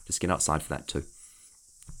enlighten. Just get outside for that too.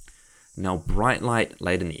 Now, bright light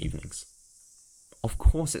late in the evenings. Of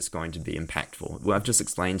course it's going to be impactful. Well, I've just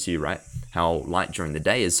explained to you, right, how light during the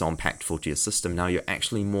day is so impactful to your system. Now you're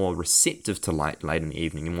actually more receptive to light late in the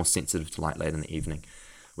evening and more sensitive to light late in the evening,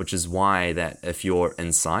 which is why that if you're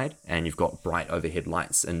inside and you've got bright overhead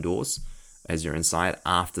lights indoors as you're inside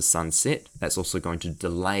after sunset, that's also going to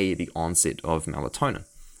delay the onset of melatonin.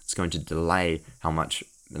 It's going to delay how much,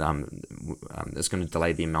 it's going to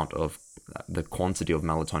delay the amount of, the quantity of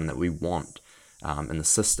melatonin that we want in the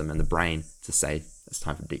system and the brain to say it's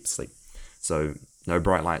time for deep sleep. So no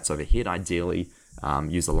bright lights overhead. Ideally,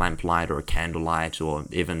 use a lamp light or a candle light, or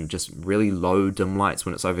even just really low dim lights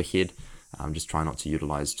when it's overhead. Just try not to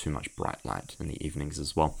utilize too much bright light in the evenings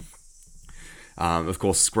as well. Of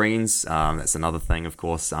course, screens, that's another thing. Of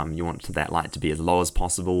course, you want that light to be as low as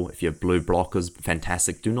possible. If you have blue blockers,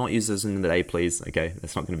 fantastic. Do not use those in the day, please. Okay,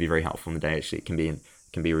 that's not going to be very helpful in the day. Actually, it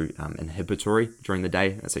can be inhibitory during the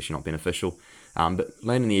day. That's actually not beneficial. But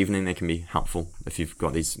late in the evening, they can be helpful if you've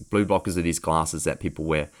got these blue blockers or these glasses that people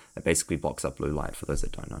wear that basically blocks up blue light, for those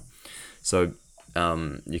that don't know. So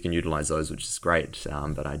You can utilize those, which is great,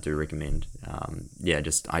 but I do recommend,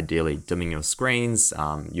 just ideally dimming your screens,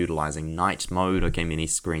 utilizing night mode. Okay, many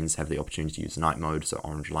screens have the opportunity to use night mode, so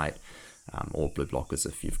orange light, or blue blockers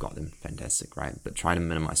if you've got them, fantastic, right? But try to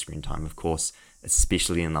minimize screen time, of course,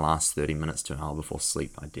 especially in the last 30 minutes to an hour before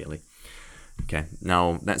sleep, ideally. Okay,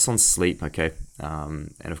 now that's on sleep, okay?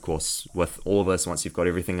 And of course, with all of this, once you've got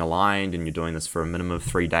everything aligned and you're doing this for a minimum of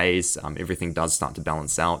 3 days, everything does start to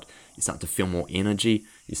balance out. You start to feel more energy,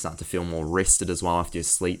 you start to feel more rested as well after your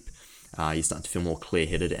sleep, you start to feel more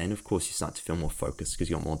clear-headed, and of course you start to feel more focused because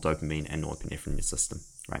you've got more dopamine and norepinephrine in your system,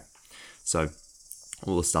 right? So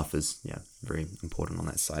all the stuff is, very important on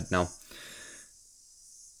that side. Now,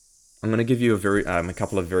 I'm going to give you a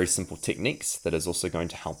couple of very simple techniques that is also going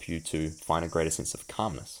to help you to find a greater sense of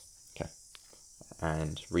calmness, okay,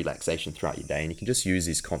 and relaxation throughout your day. And you can just use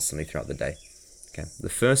these constantly throughout the day. Okay, the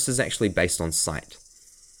first is actually based on sight.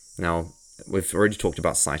 Now, we've already talked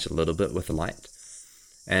about sight a little bit with the light,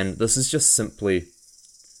 and this is just simply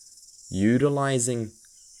utilizing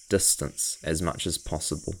distance as much as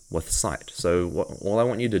possible with sight. So all I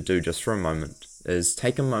want you to do just for a moment is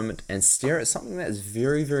take a moment and stare at something that is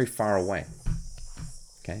very, very far away.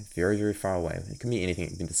 Okay, very, very far away. It can be anything. It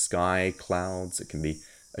can be the sky, clouds, it can be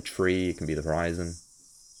a tree, it can be the horizon,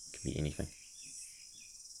 it can be anything.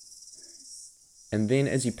 And then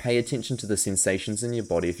as you pay attention to the sensations in your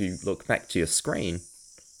body, if you look back to your screen,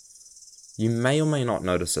 you may or may not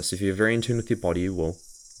notice this. If you're very in tune with your body, you will,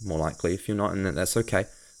 more likely. If you're not, and that's okay,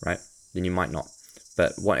 right? Then you might not.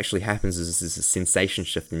 But what actually happens is there's a sensation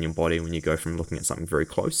shift in your body when you go from looking at something very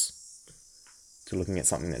close to looking at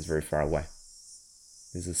something that's very far away.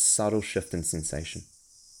 There's a subtle shift in sensation.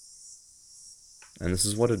 And this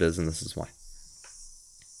is what it is, and this is why.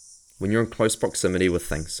 When you're in close proximity with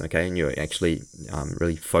things, okay, and you're actually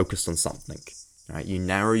really focused on something, right, you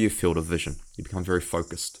narrow your field of vision. You become very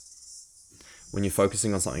focused. When you're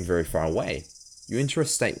focusing on something very far away, you enter a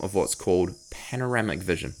state of what's called panoramic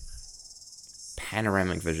vision.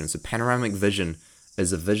 Panoramic vision. So panoramic vision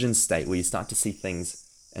is a vision state where you start to see things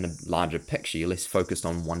in a larger picture. You're less focused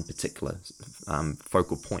on one particular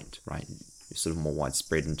focal point, right? You're sort of more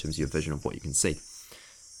widespread in terms of your vision of what you can see.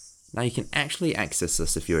 Now you can actually access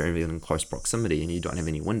this if you're in close proximity and you don't have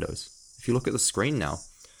any windows. If you look at the screen now,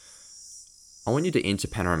 I want you to enter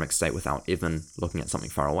panoramic state without even looking at something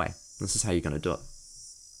far away. This is how you're going to do it.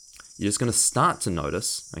 You're just going to start to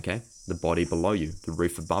notice, okay, the body below you, the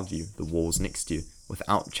roof above you, the walls next to you,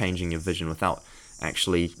 without changing your vision, without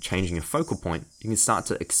actually changing your focal point. You can start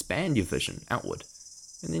to expand your vision outward.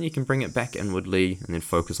 And then you can bring it back inwardly and then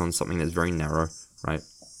focus on something that's very narrow, right?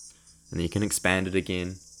 And then you can expand it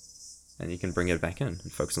again and you can bring it back in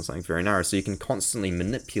and focus on something very narrow. So you can constantly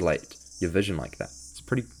manipulate your vision like that. It's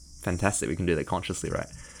pretty fantastic. We can do that consciously, right?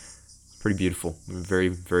 Pretty beautiful. We're very,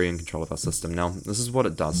 very in control of our system. Now, this is what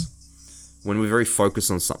it does. When we're very focused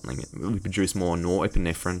on something, we produce more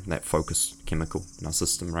norepinephrine, that focus chemical in our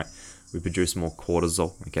system, right? We produce more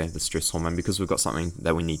cortisol, okay, the stress hormone, because we've got something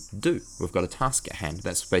that we need to do. We've got a task at hand.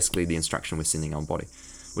 That's basically the instruction we're sending our body,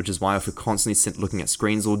 which is why if we're constantly looking at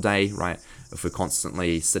screens all day, right, if we're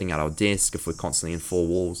constantly sitting at our desk, if we're constantly in four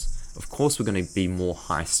walls, of course we're going to be more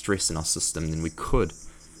high stress in our system than we could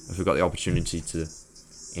if we've got the opportunity to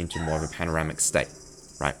enter more of a panoramic state,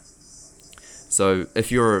 right? So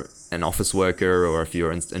if you're an office worker or if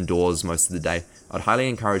you're indoors most of the day, I'd highly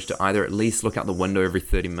encourage to either at least look out the window every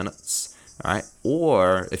 30 minutes, right?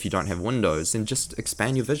 Or if you don't have windows, then just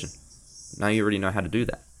expand your vision. Now you already know how to do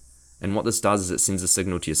that. And what this does is it sends a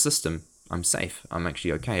signal to your system, I'm safe, I'm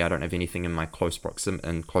actually okay, I don't have anything in my close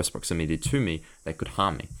proximity to me that could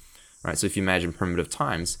harm me, right? So if you imagine primitive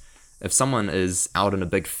times, if someone is out in a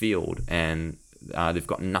big field and they've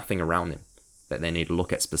got nothing around them that they need to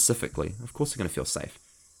look at specifically, of course they're going to feel safe.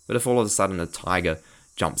 But if all of a sudden a tiger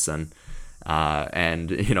jumps in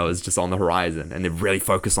and is just on the horizon and they're really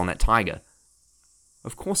focused on that tiger,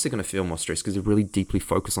 of course they're going to feel more stressed because they're really deeply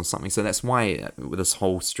focused on something. So that's why this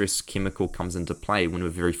whole stress chemical comes into play when we're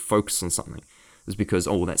very focused on something. It's because,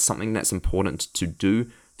 that's something that's important to do,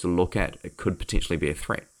 to look at. It could potentially be a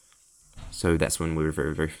threat. So that's when we're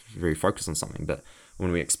very, very, very focused on something. But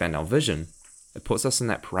when we expand our vision, it puts us in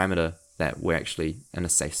that parameter that we're actually in a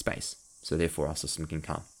safe space. So therefore our system can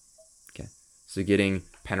calm. Okay. So getting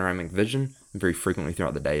panoramic vision very frequently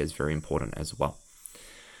throughout the day is very important as well.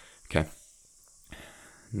 Okay.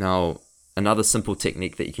 Now, another simple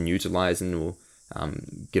technique that you can utilize, and we'll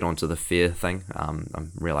get onto the fear thing.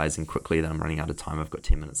 I'm realizing quickly that I'm running out of time. I've got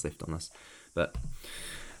 10 minutes left on this, but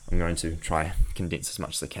I'm going to try condense as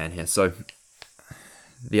much as I can here. So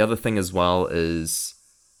the other thing as well is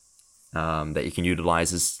that you can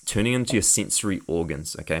utilize is turning into your sensory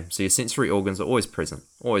organs, okay? So your sensory organs are always present,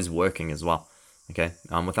 always working as well, okay?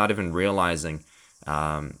 Without even realizing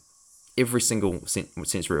every single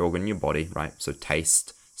sensory organ in your body, right? So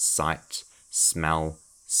taste, sight, smell,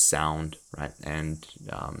 sound, right? And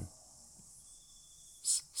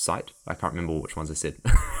sight? I can't remember which ones I said.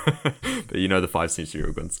 But you know the 5 sensory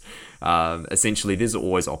organs. Essentially, these are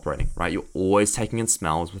always operating, right? You're always taking in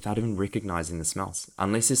smells without even recognizing the smells.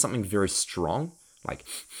 Unless there's something very strong, like,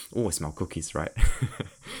 oh, I smell cookies, right?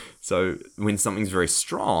 So when something's very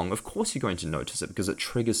strong, of course you're going to notice it because it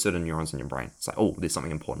triggers certain neurons in your brain. It's like, oh, there's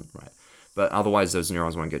something important, right? But otherwise, those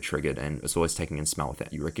neurons won't get triggered, and it's always taking in smell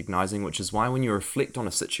without you recognizing, which is why when you reflect on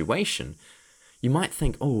a situation, you might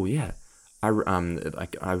think, oh, yeah, I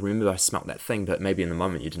remember I smelled that thing, but maybe in the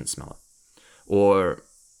moment you didn't smell it. Or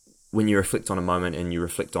when you reflect on a moment and you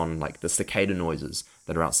reflect on like the cicada noises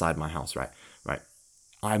that are outside my house, right?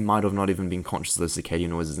 I might have not even been conscious of those cicada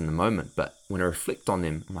noises in the moment, but when I reflect on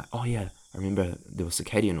them, I'm like, oh yeah, I remember there were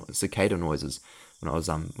cicada noises when I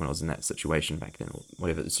was in that situation back then, or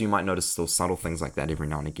whatever. So you might notice those subtle things like that every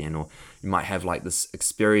now and again, or you might have like this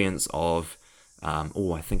experience of,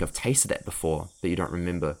 oh, I think I've tasted that before, but you don't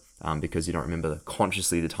remember, because you don't remember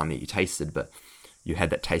consciously the time that you tasted, but you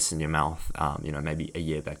had that taste in your mouth, maybe a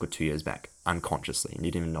year back or 2 years back, unconsciously, and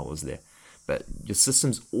you didn't even know it was there. But your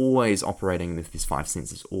system's always operating with these 5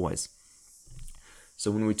 senses, always. So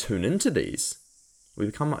when we tune into these, we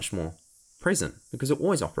become much more present because they're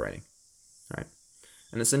always operating, right?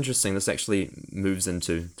 And it's interesting, this actually moves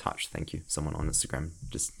into touch. Thank you. Someone on Instagram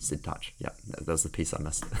just said touch. Yeah, that was the piece I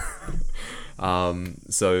missed.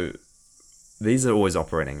 So these are always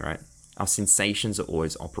operating, right? Our sensations are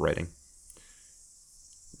always operating.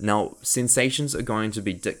 Now, sensations are going to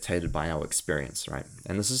be dictated by our experience, right?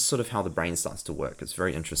 And this is sort of how the brain starts to work. It's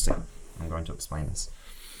very interesting. I'm going to explain this.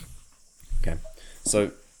 Okay,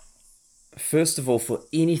 so first of all, for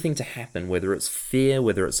anything to happen, whether it's fear,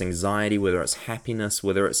 whether it's anxiety, whether it's happiness,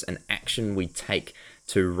 whether it's an action we take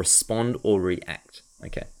to respond or react,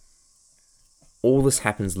 okay? All this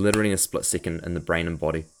happens literally in a split second in the brain and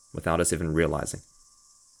body without us even realizing.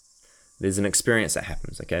 There's an experience that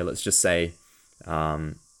happens, okay? Let's just say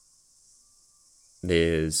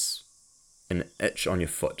there's an itch on your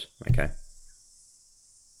foot, okay?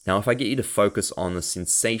 Now, if I get you to focus on the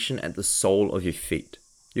sensation at the sole of your feet,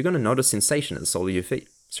 you're going to notice sensation at the sole of your feet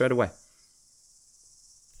straight away.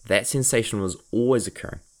 That sensation was always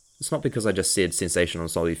occurring. It's not because I just said sensation on the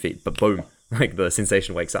sole of your feet, but boom, like the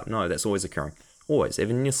sensation wakes up. No, that's always occurring. Always,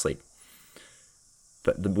 even in your sleep.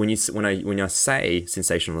 But when I say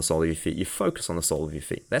sensation on the sole of your feet, you focus on the sole of your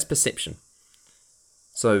feet. That's perception.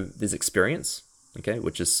 So there's experience, okay,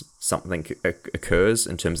 which is something occurs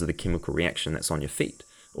in terms of the chemical reaction that's on your feet.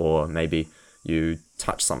 Or maybe you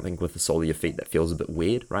touch something with the sole of your feet that feels a bit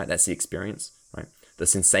weird, right? That's the experience, right? The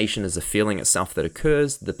sensation is the feeling itself that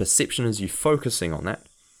occurs. The perception is you focusing on that.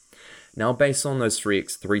 Now, based on those three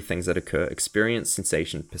things that occur, experience,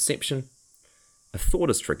 sensation, perception, a thought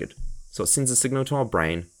is triggered. So it sends a signal to our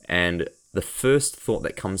brain, and the first thought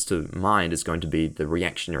that comes to mind is going to be the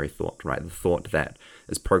reactionary thought, right? The thought that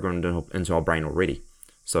is programmed into our brain already.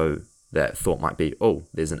 So that thought might be, oh,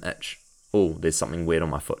 there's an itch. Oh, there's something weird on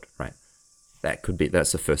my foot, right?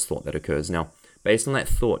 That's the first thought that occurs. Now, based on that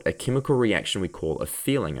thought, a chemical reaction we call a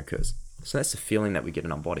feeling occurs. So that's the feeling that we get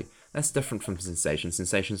in our body. That's different from sensation.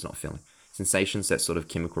 Sensation's not feeling. Sensation's that sort of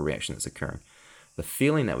chemical reaction that's occurring. The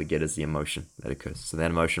feeling that we get is the emotion that occurs. So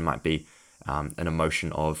that emotion might be an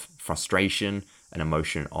emotion of frustration, an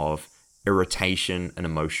emotion of irritation, an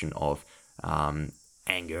emotion of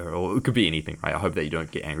anger, or it could be anything, right? I hope that you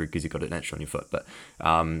don't get angry because you got an itch on your foot, but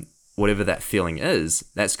whatever that feeling is,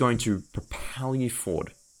 that's going to propel you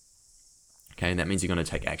forward. Okay, and that means you're going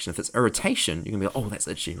to take action. If it's irritation, you're going to be like, oh, that's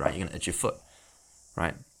itchy, right? You're going to itch your foot,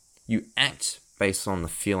 right? You act based on the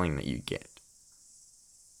feeling that you get.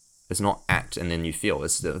 It's not act and then you feel.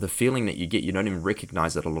 It's the feeling that you get. You don't even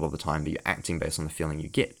recognize it a lot of the time, but you're acting based on the feeling you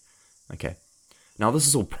get. Okay. Now, this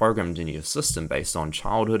is all programmed into your system based on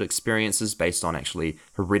childhood experiences, based on actually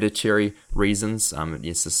hereditary reasons.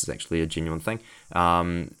 Yes, this is actually a genuine thing.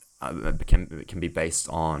 It can be based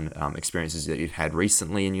on experiences that you've had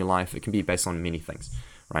recently in your life. It can be based on many things,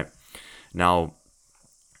 right? Now,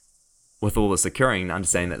 with all this occurring,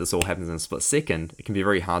 understanding that this all happens in a split second, it can be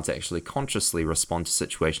very hard to actually consciously respond to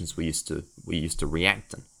situations we used to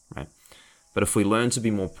react in, right? But if we learn to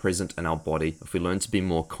be more present in our body, if we learn to be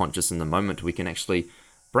more conscious in the moment, we can actually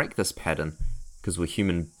break this pattern because we're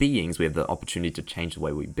human beings. We have the opportunity to change the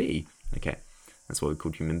way we be, okay? That's what we're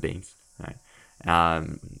called, human beings, right?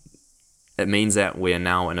 It means that we are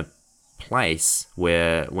now in a place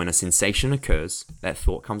where when a sensation occurs, that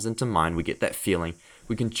thought comes into mind, we get that feeling,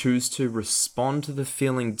 we can choose to respond to the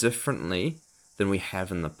feeling differently than we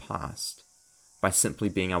have in the past by simply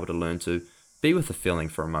being able to learn to be with the feeling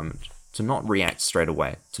for a moment, to not react straight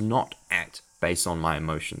away, to not act based on my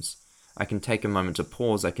emotions. I can take a moment to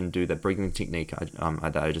pause. I can do that breathing technique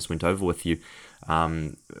that I just went over with you.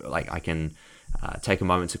 I can take a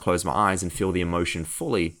moment to close my eyes and feel the emotion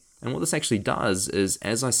fully. And what this actually does is,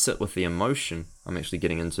 as I sit with the emotion, I'm actually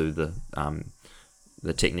getting into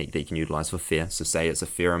the technique that you can utilize for fear. So say it's a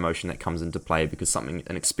fear emotion that comes into play because an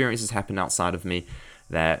experience has happened outside of me,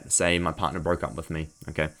 that, say, my partner broke up with me,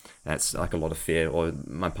 okay? That's like a lot of fear, or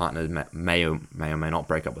my partner may or may not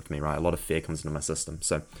break up with me, right? A lot of fear comes into my system.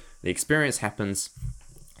 So the experience happens,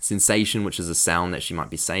 sensation, which is a sound that she might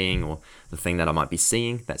be saying, or the thing that I might be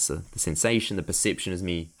seeing, that's the sensation. The perception is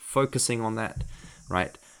me focusing on that,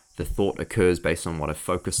 right? The thought occurs based on what I've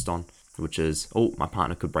focused on, which is, oh, my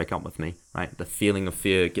partner could break up with me, right? The feeling of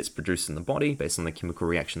fear gets produced in the body based on the chemical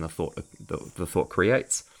reaction the thought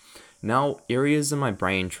creates. Now, areas in my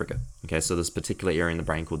brain trigger. Okay, so this particular area in the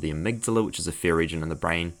brain called the amygdala, which is a fear region in the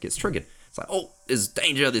brain, gets triggered. It's like, oh, there's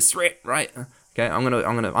danger, there's threat, right? Okay,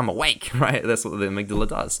 I'm awake, right? That's what the amygdala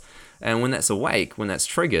does. And when that's awake, when that's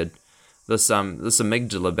triggered, this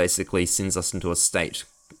amygdala basically sends us into a state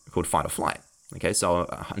called fight or flight. Okay, so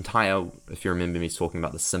if you remember me talking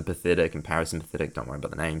about the sympathetic and parasympathetic, don't worry about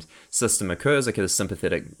the names, system occurs. Okay, the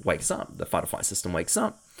sympathetic wakes up, the fight or flight system wakes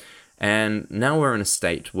up. And now we're in a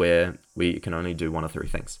state where we can only do one of three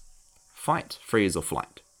things: fight, freeze, or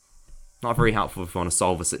flight. Not very helpful if we want to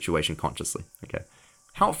solve a situation consciously. Okay,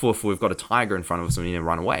 helpful if we've got a tiger in front of us and we need to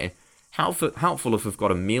run away. Helpful if we've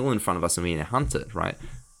got a meal in front of us and we need to hunt it, right?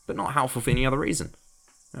 But not helpful for any other reason,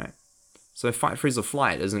 right? So fight, freeze, or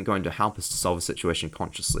flight isn't going to help us to solve a situation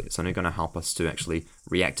consciously. It's only going to help us to actually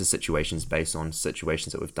react to situations based on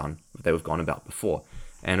situations that we've gone about before.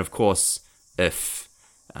 And of course, if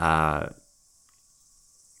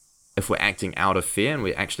we're acting out of fear and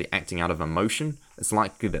we're actually acting out of emotion, it's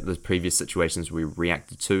likely that the previous situations we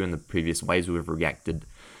reacted to and the previous ways we've reacted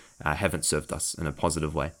haven't served us in a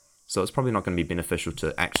positive way. So it's probably not going to be beneficial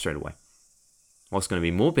to act straight away. What's going to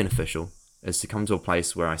be more beneficial is to come to a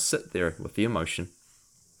place where I sit there with the emotion.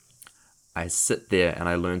 I sit there and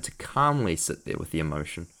I learn to calmly sit there with the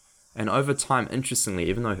emotion. And over time, interestingly,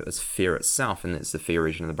 even though it's fear itself and it's the fear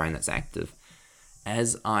region of the brain that's active,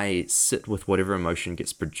 as I sit with whatever emotion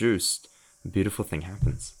gets produced, a beautiful thing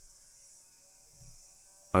happens.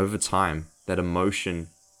 Over time, that emotion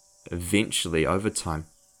eventually, over time,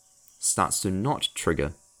 starts to not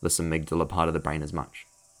trigger this amygdala part of the brain as much,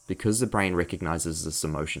 because the brain recognizes this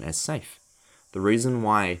emotion as safe. The reason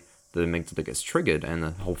why the amygdala gets triggered and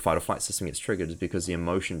the whole fight or flight system gets triggered is because the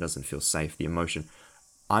emotion doesn't feel safe. The emotion,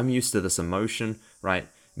 I'm used to this emotion, right?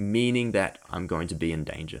 Meaning that I'm going to be in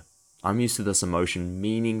danger. I'm used to this emotion,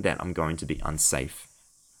 meaning that I'm going to be unsafe,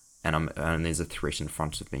 and there's a threat in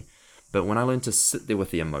front of me. But when I learn to sit there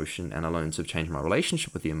with the emotion and I learn to change my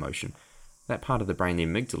relationship with the emotion, that part of the brain, the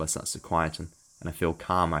amygdala, starts to quieten, and I feel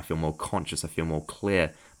calm, I feel more conscious, I feel more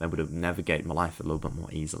clear, I'm able to navigate my life a little bit more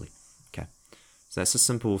easily. Okay, so that's a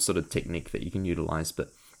simple sort of technique that you can utilize,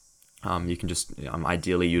 but you can just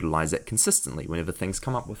ideally utilize it consistently whenever things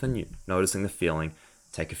come up within you, noticing the feeling,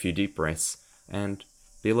 take a few deep breaths, and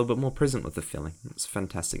be a little bit more present with the feeling. It's a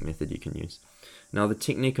fantastic method you can use. Now, the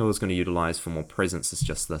technique I was going to utilize for more presence is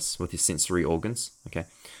just this, with your sensory organs. Okay,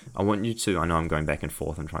 I want you to, I know I'm going back and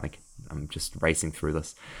forth, I'm just racing through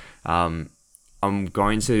this. I'm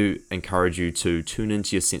going to encourage you to tune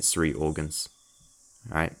into your sensory organs,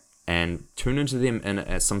 right? And tune into them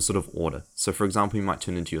in some sort of order. So, for example, you might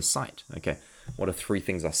tune into your sight. Okay, what are 3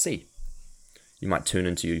 things I see? You might tune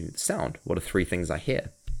into sound. What are 3 things I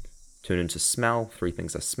hear? Tune into smell, 3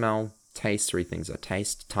 things I smell. Taste, 3 things I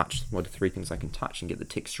taste. Touch, what are 3 things I can touch and get the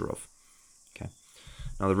texture of? Okay.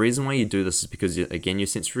 Now, the reason why you do this is because, again, your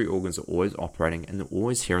sensory organs are always operating and they're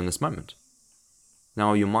always here in this moment.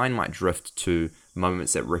 Now, your mind might drift to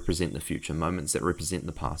moments that represent the future, moments that represent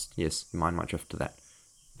the past. Yes, your mind might drift to that.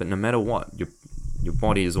 But no matter what, your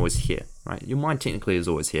body is always here, right? Your mind technically is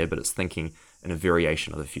always here, but it's thinking in a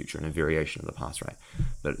variation of the future, in a variation of the past, right?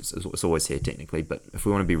 But it's always here technically. But if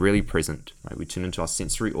we want to be really present, right, we tune into our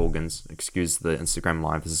sensory organs. Excuse the Instagram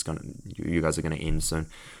live. This is you guys are going to end soon.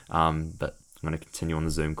 But I'm going to continue on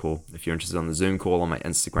the Zoom call. If you're interested on the Zoom call on my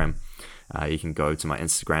Instagram, you can go to my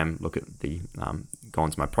Instagram, go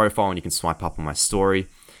onto my profile, and you can swipe up on my story,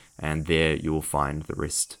 and there you will find the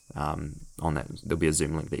rest. On that, there'll be a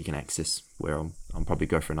Zoom link that you can access, where I'll probably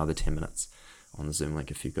go for another 10 minutes on the Zoom link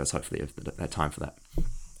if you guys hopefully have that time for that.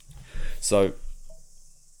 So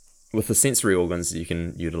with the sensory organs, you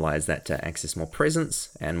can utilize that to access more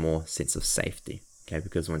presence and more sense of safety. Okay,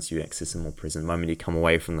 because once you access a more present moment, you come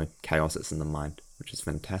away from the chaos that's in the mind, which is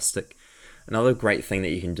fantastic. Another great thing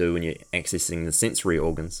that you can do when you're accessing the sensory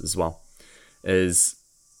organs as well is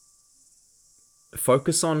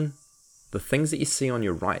focus on the things that you see on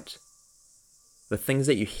your right, the things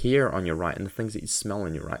that you hear on your right, and the things that you smell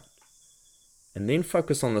on your right. And then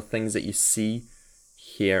focus on the things that you see,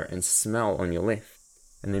 hear, and smell on your left.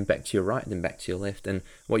 And then back to your right, then back to your left. And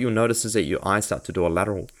what you'll notice is that your eyes start to do a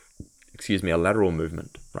lateral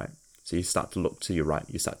movement, right? So you start to look to your right,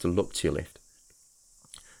 you start to look to your left.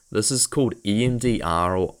 This is called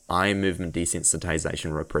EMDR, or eye movement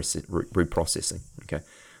desensitization reprocessing. Okay,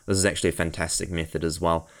 this is actually a fantastic method as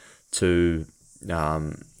well to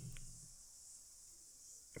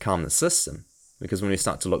calm the system, because when we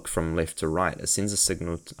start to look from left to right, it sends a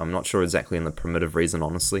signal. I'm not sure exactly in the primitive reason,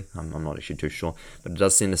 honestly. I'm not actually too sure, but it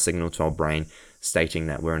does send a signal to our brain stating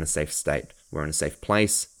that we're in a safe state, we're in a safe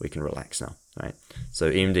place, we can relax now, right?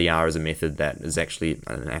 So EMDR is a method that is actually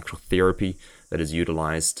an actual therapy that is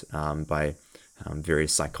utilized by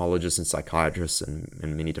various psychologists and psychiatrists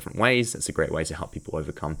in many different ways. It's a great way to help people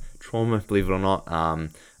overcome trauma, believe it or not.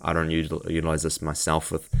 I don't utilize this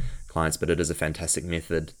myself with clients, but it is a fantastic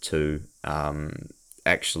method to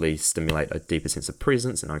actually stimulate a deeper sense of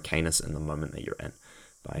presence and okayness in the moment that you're in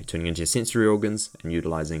by tuning into your sensory organs and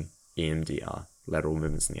utilizing EMDR, lateral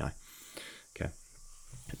movements in the eye. Okay.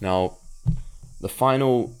 Now, the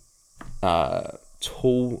final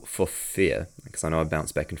tool for fear, because I know I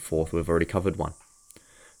bounce back and forth, we've already covered one.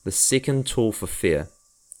 The second tool for fear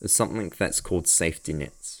is something that's called safety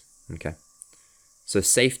nets. Okay. So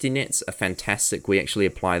safety nets are fantastic. We actually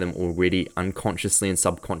apply them already unconsciously and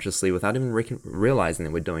subconsciously without even realizing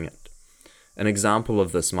that we're doing it. An example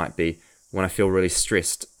of this might be when I feel really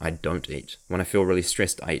stressed, I don't eat. When I feel really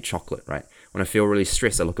stressed, I eat chocolate, right? When I feel really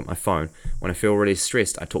stressed, I look at my phone. When I feel really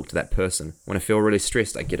stressed, I talk to that person. When I feel really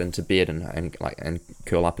stressed, I get into bed and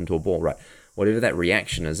curl up into a ball, right? Whatever that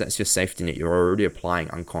reaction is, that's your safety net. You're already applying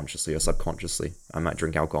unconsciously or subconsciously. I might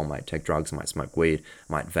drink alcohol, I might take drugs, I might smoke weed,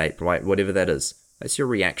 I might vape, right? Whatever that is. That's your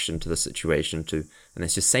reaction to the situation, and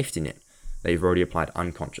that's your safety net that you've already applied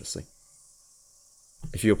unconsciously.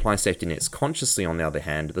 If you apply safety nets consciously, on the other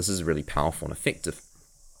hand, this is really powerful and effective.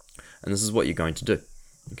 And this is what you're going to do.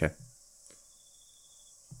 Okay.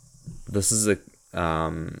 This is a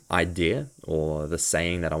idea or the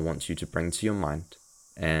saying that I want you to bring to your mind,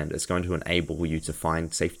 and it's going to enable you to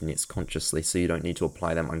find safety nets consciously, so you don't need to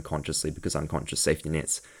apply them unconsciously, because unconscious safety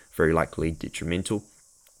nets are very likely detrimental,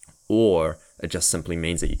 or it just simply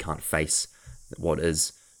means that you can't face what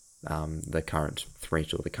is the current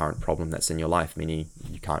threat or the current problem that's in your life, meaning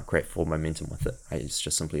you can't create forward momentum with it. Right? It's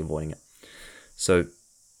just simply avoiding it. So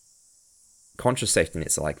conscious safety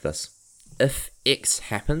nets are like this. If X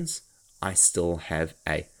happens, I still have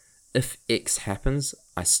A. If X happens,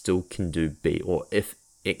 I still can do B. Or if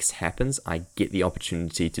X happens, I get the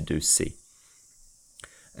opportunity to do C.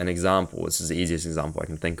 An example, this is the easiest example I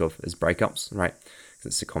can think of, is breakups, right?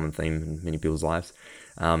 It's a common theme in many people's lives.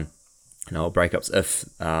 Breakups.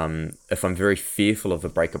 If I'm very fearful of a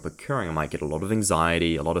breakup occurring, I might get a lot of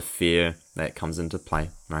anxiety, a lot of fear that comes into play,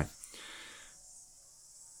 right?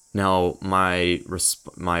 Now,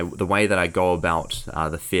 the way that I go about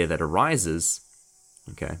the fear that arises,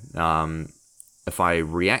 okay, if I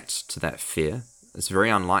react to that fear, it's very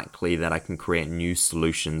unlikely that I can create new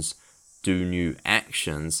solutions, do new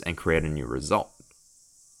actions, and create a new result.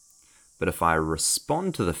 But if I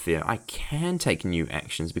respond to the fear, I can take new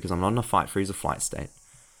actions because I'm not in a fight, freeze, or flight state.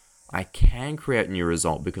 I can create a new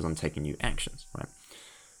result because I'm taking new actions, right?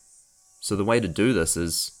 So the way to do this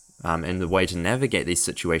is, and the way to navigate these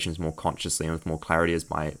situations more consciously and with more clarity, is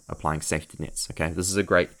by applying safety nets, okay? This is a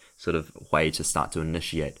great sort of way to start to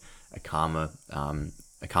initiate a calmer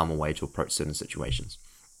way to approach certain situations.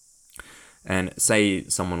 And say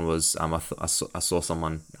someone was, I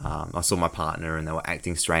saw my partner and they were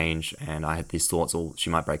acting strange, and I had these thoughts, oh, she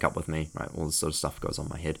might break up with me, right? All this sort of stuff goes on in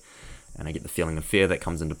my head, and I get the feeling of fear that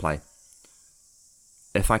comes into play.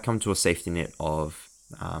 If I come to a safety net of,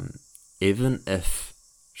 even if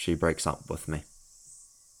she breaks up with me,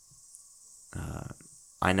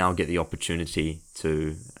 I now get the opportunity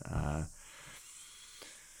to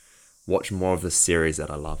watch more of the series that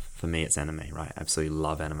I love. For me, it's anime, right? I absolutely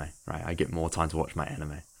love anime, right? I get more time to watch my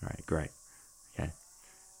anime, right? Great. Okay.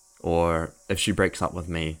 Or if she breaks up with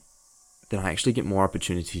me, then I actually get more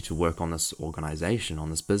opportunity to work on this organization, on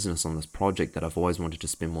this business, on this project that I've always wanted to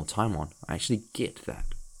spend more time on. I actually get that,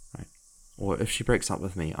 right? or if she breaks up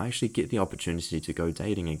with me, I actually get the opportunity to go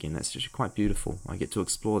dating again. That's just quite beautiful. I get to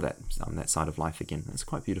explore that side of life again. That's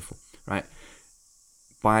quite beautiful, right?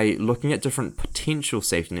 By looking at different potential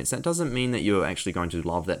safety nets, that doesn't mean that you're actually going to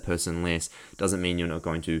love that person less. Doesn't mean you're not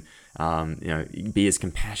going to, be as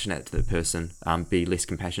compassionate to the person, be less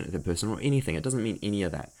compassionate to the person, or anything. It doesn't mean any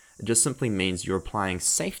of that. It just simply means you're applying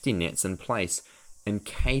safety nets in place in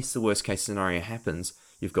case the worst case scenario happens.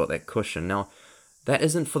 You've got that cushion. Now, that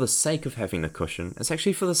isn't for the sake of having the cushion. It's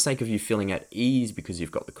actually for the sake of you feeling at ease because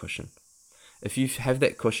you've got the cushion. If you have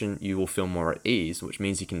that cushion, you will feel more at ease, which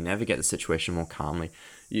means you can navigate the situation more calmly.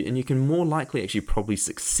 And you can more likely actually probably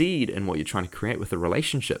succeed in what you're trying to create with a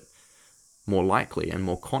relationship more likely and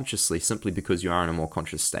more consciously, simply because you are in a more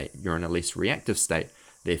conscious state. You're in a less reactive state.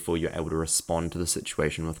 Therefore, you're able to respond to the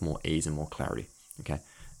situation with more ease and more clarity. Okay,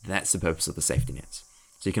 that's the purpose of the safety nets.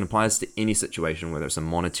 So you can apply this to any situation, whether it's a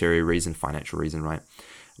monetary reason, financial reason, right?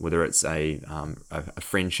 Whether it's a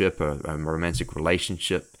friendship, a romantic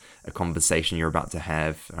relationship, a conversation you're about to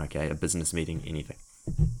have, okay, a business meeting, anything.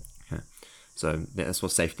 Okay, so that's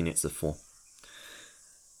what safety nets are for.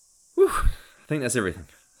 Whew, I think that's everything.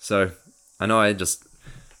 So I know I just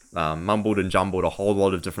mumbled and jumbled a whole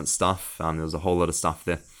lot of different stuff. There was a whole lot of stuff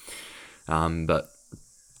there, but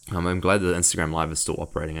I'm glad that Instagram Live is still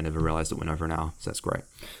operating. I never realized it went over an hour, so that's great.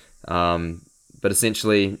 But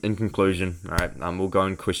essentially, in conclusion, all right, we'll go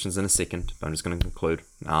in questions in a second, but I'm just going to conclude.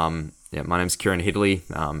 My name's Kieran Headley.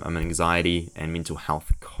 I'm an anxiety and mental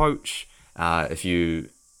health coach. If you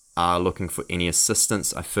are looking for any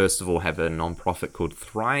assistance, I first of all have a non-profit called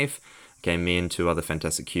Thrive. Okay, me and two other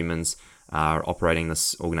fantastic humans are operating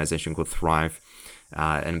this organization called Thrive.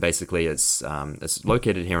 And basically it's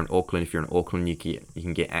located here in Auckland. If you're in Auckland, you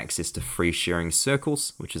can get access to free sharing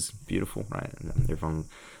circles, which is beautiful, right? And everyone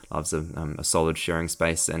loves a solid sharing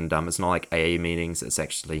space. And it's not like AA meetings. It's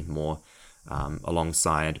actually more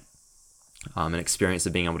alongside an experience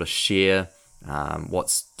of being able to share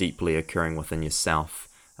what's deeply occurring within yourself,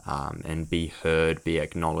 and be heard, be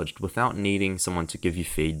acknowledged without needing someone to give you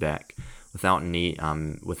feedback,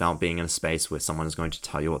 without being in a space where someone is going to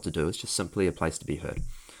tell you what to do. It's just simply a place to be heard.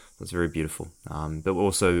 That's very beautiful. But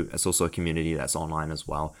it's also a community that's online as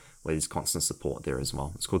well, where there's constant support there as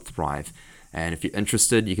well. It's called Thrive. And if you're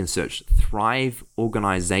interested, you can search Thrive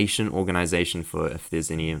Organization. Organization, for if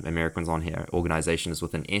there's any Americans on here, organization is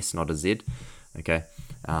with an S, not a Z. Okay,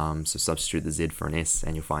 so substitute the Z for an S,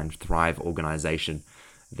 and you'll find Thrive Organization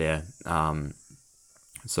there,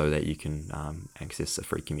 so that you can access a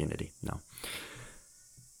free community. Now,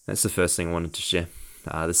 that's the first thing I wanted to share.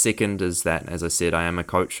 The second is that, as I said, I am a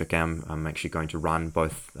coach. Okay, I'm actually going to run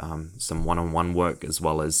both some one-on-one work as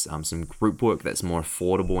well as some group work that's more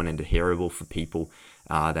affordable and adherable for people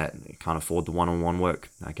that can't afford the one-on-one work.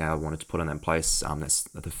 Okay, I wanted to put in that place. This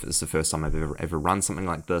is the first time I've ever run something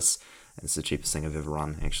like this. It's the cheapest thing I've ever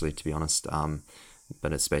run, actually, to be honest.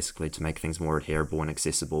 But it's basically to make things more adherable and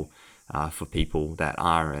accessible for people that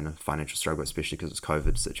are in a financial struggle, especially because it's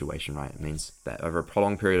COVID situation, right? It means that over a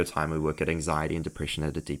prolonged period of time, we work at anxiety and depression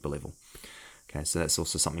at a deeper level. Okay, so that's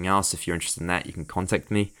also something else. If you're interested in that, you can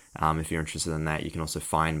contact me. If you're interested in that, you can also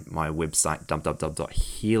find my website,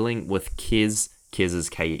 www.healingwithkez, Kez is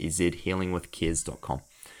K-E-Z, healingwithkez.com.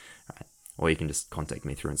 Right. Or you can just contact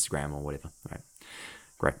me through Instagram or whatever. All right,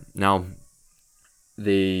 great. Now,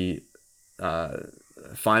 the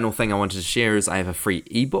final thing I wanted to share is I have a free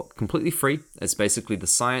ebook, completely free. It's basically the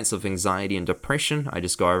science of anxiety and depression. I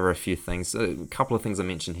just go over a few things, a couple of things I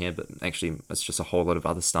mentioned here, but actually it's just a whole lot of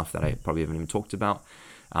other stuff that I probably haven't even talked about,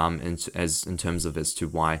 in terms of as to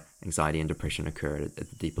why anxiety and depression occur at the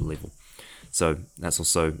deeper level. So that's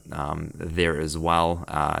also there as well.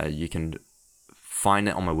 You can find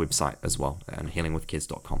it on my website as well,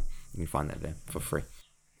 healingwithkez.com. You can find that there for free.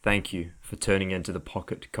 Thank you for tuning into the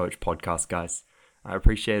Pocket Coach podcast, guys. I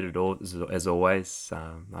appreciate it all, as always.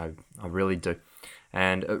 I really do.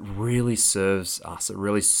 And it really serves us. It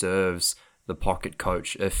really serves the Pocket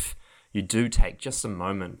Coach if you do take just a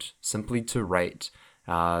moment simply to rate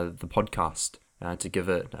the podcast, to give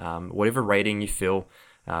it whatever rating you feel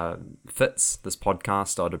fits this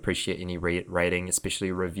podcast. I'd appreciate any rating,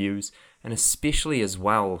 especially reviews, and especially as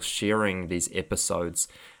well sharing these episodes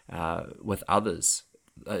with others.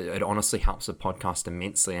 It honestly helps the podcast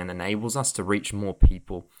immensely and enables us to reach more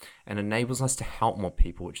people and enables us to help more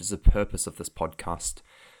people, which is the purpose of this podcast.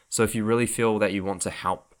 So if you really feel that you want to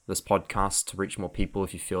help this podcast to reach more people,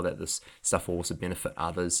 if you feel that this stuff will also benefit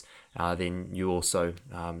others, then you also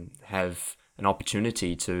have an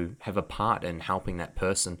opportunity to have a part in helping that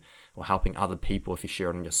person or helping other people if you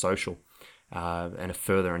share it on your social in a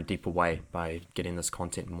further and deeper way by getting this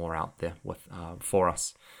content more out there for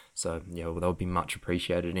us. So yeah, well, that would be much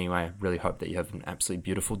appreciated anyway. I really hope that you have an absolutely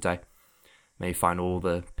beautiful day. May you find all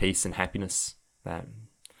the peace and happiness that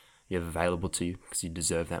you have available to you, because you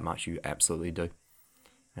deserve that much. You absolutely do.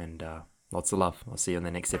 And lots of love. I'll see you in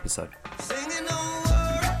the next episode.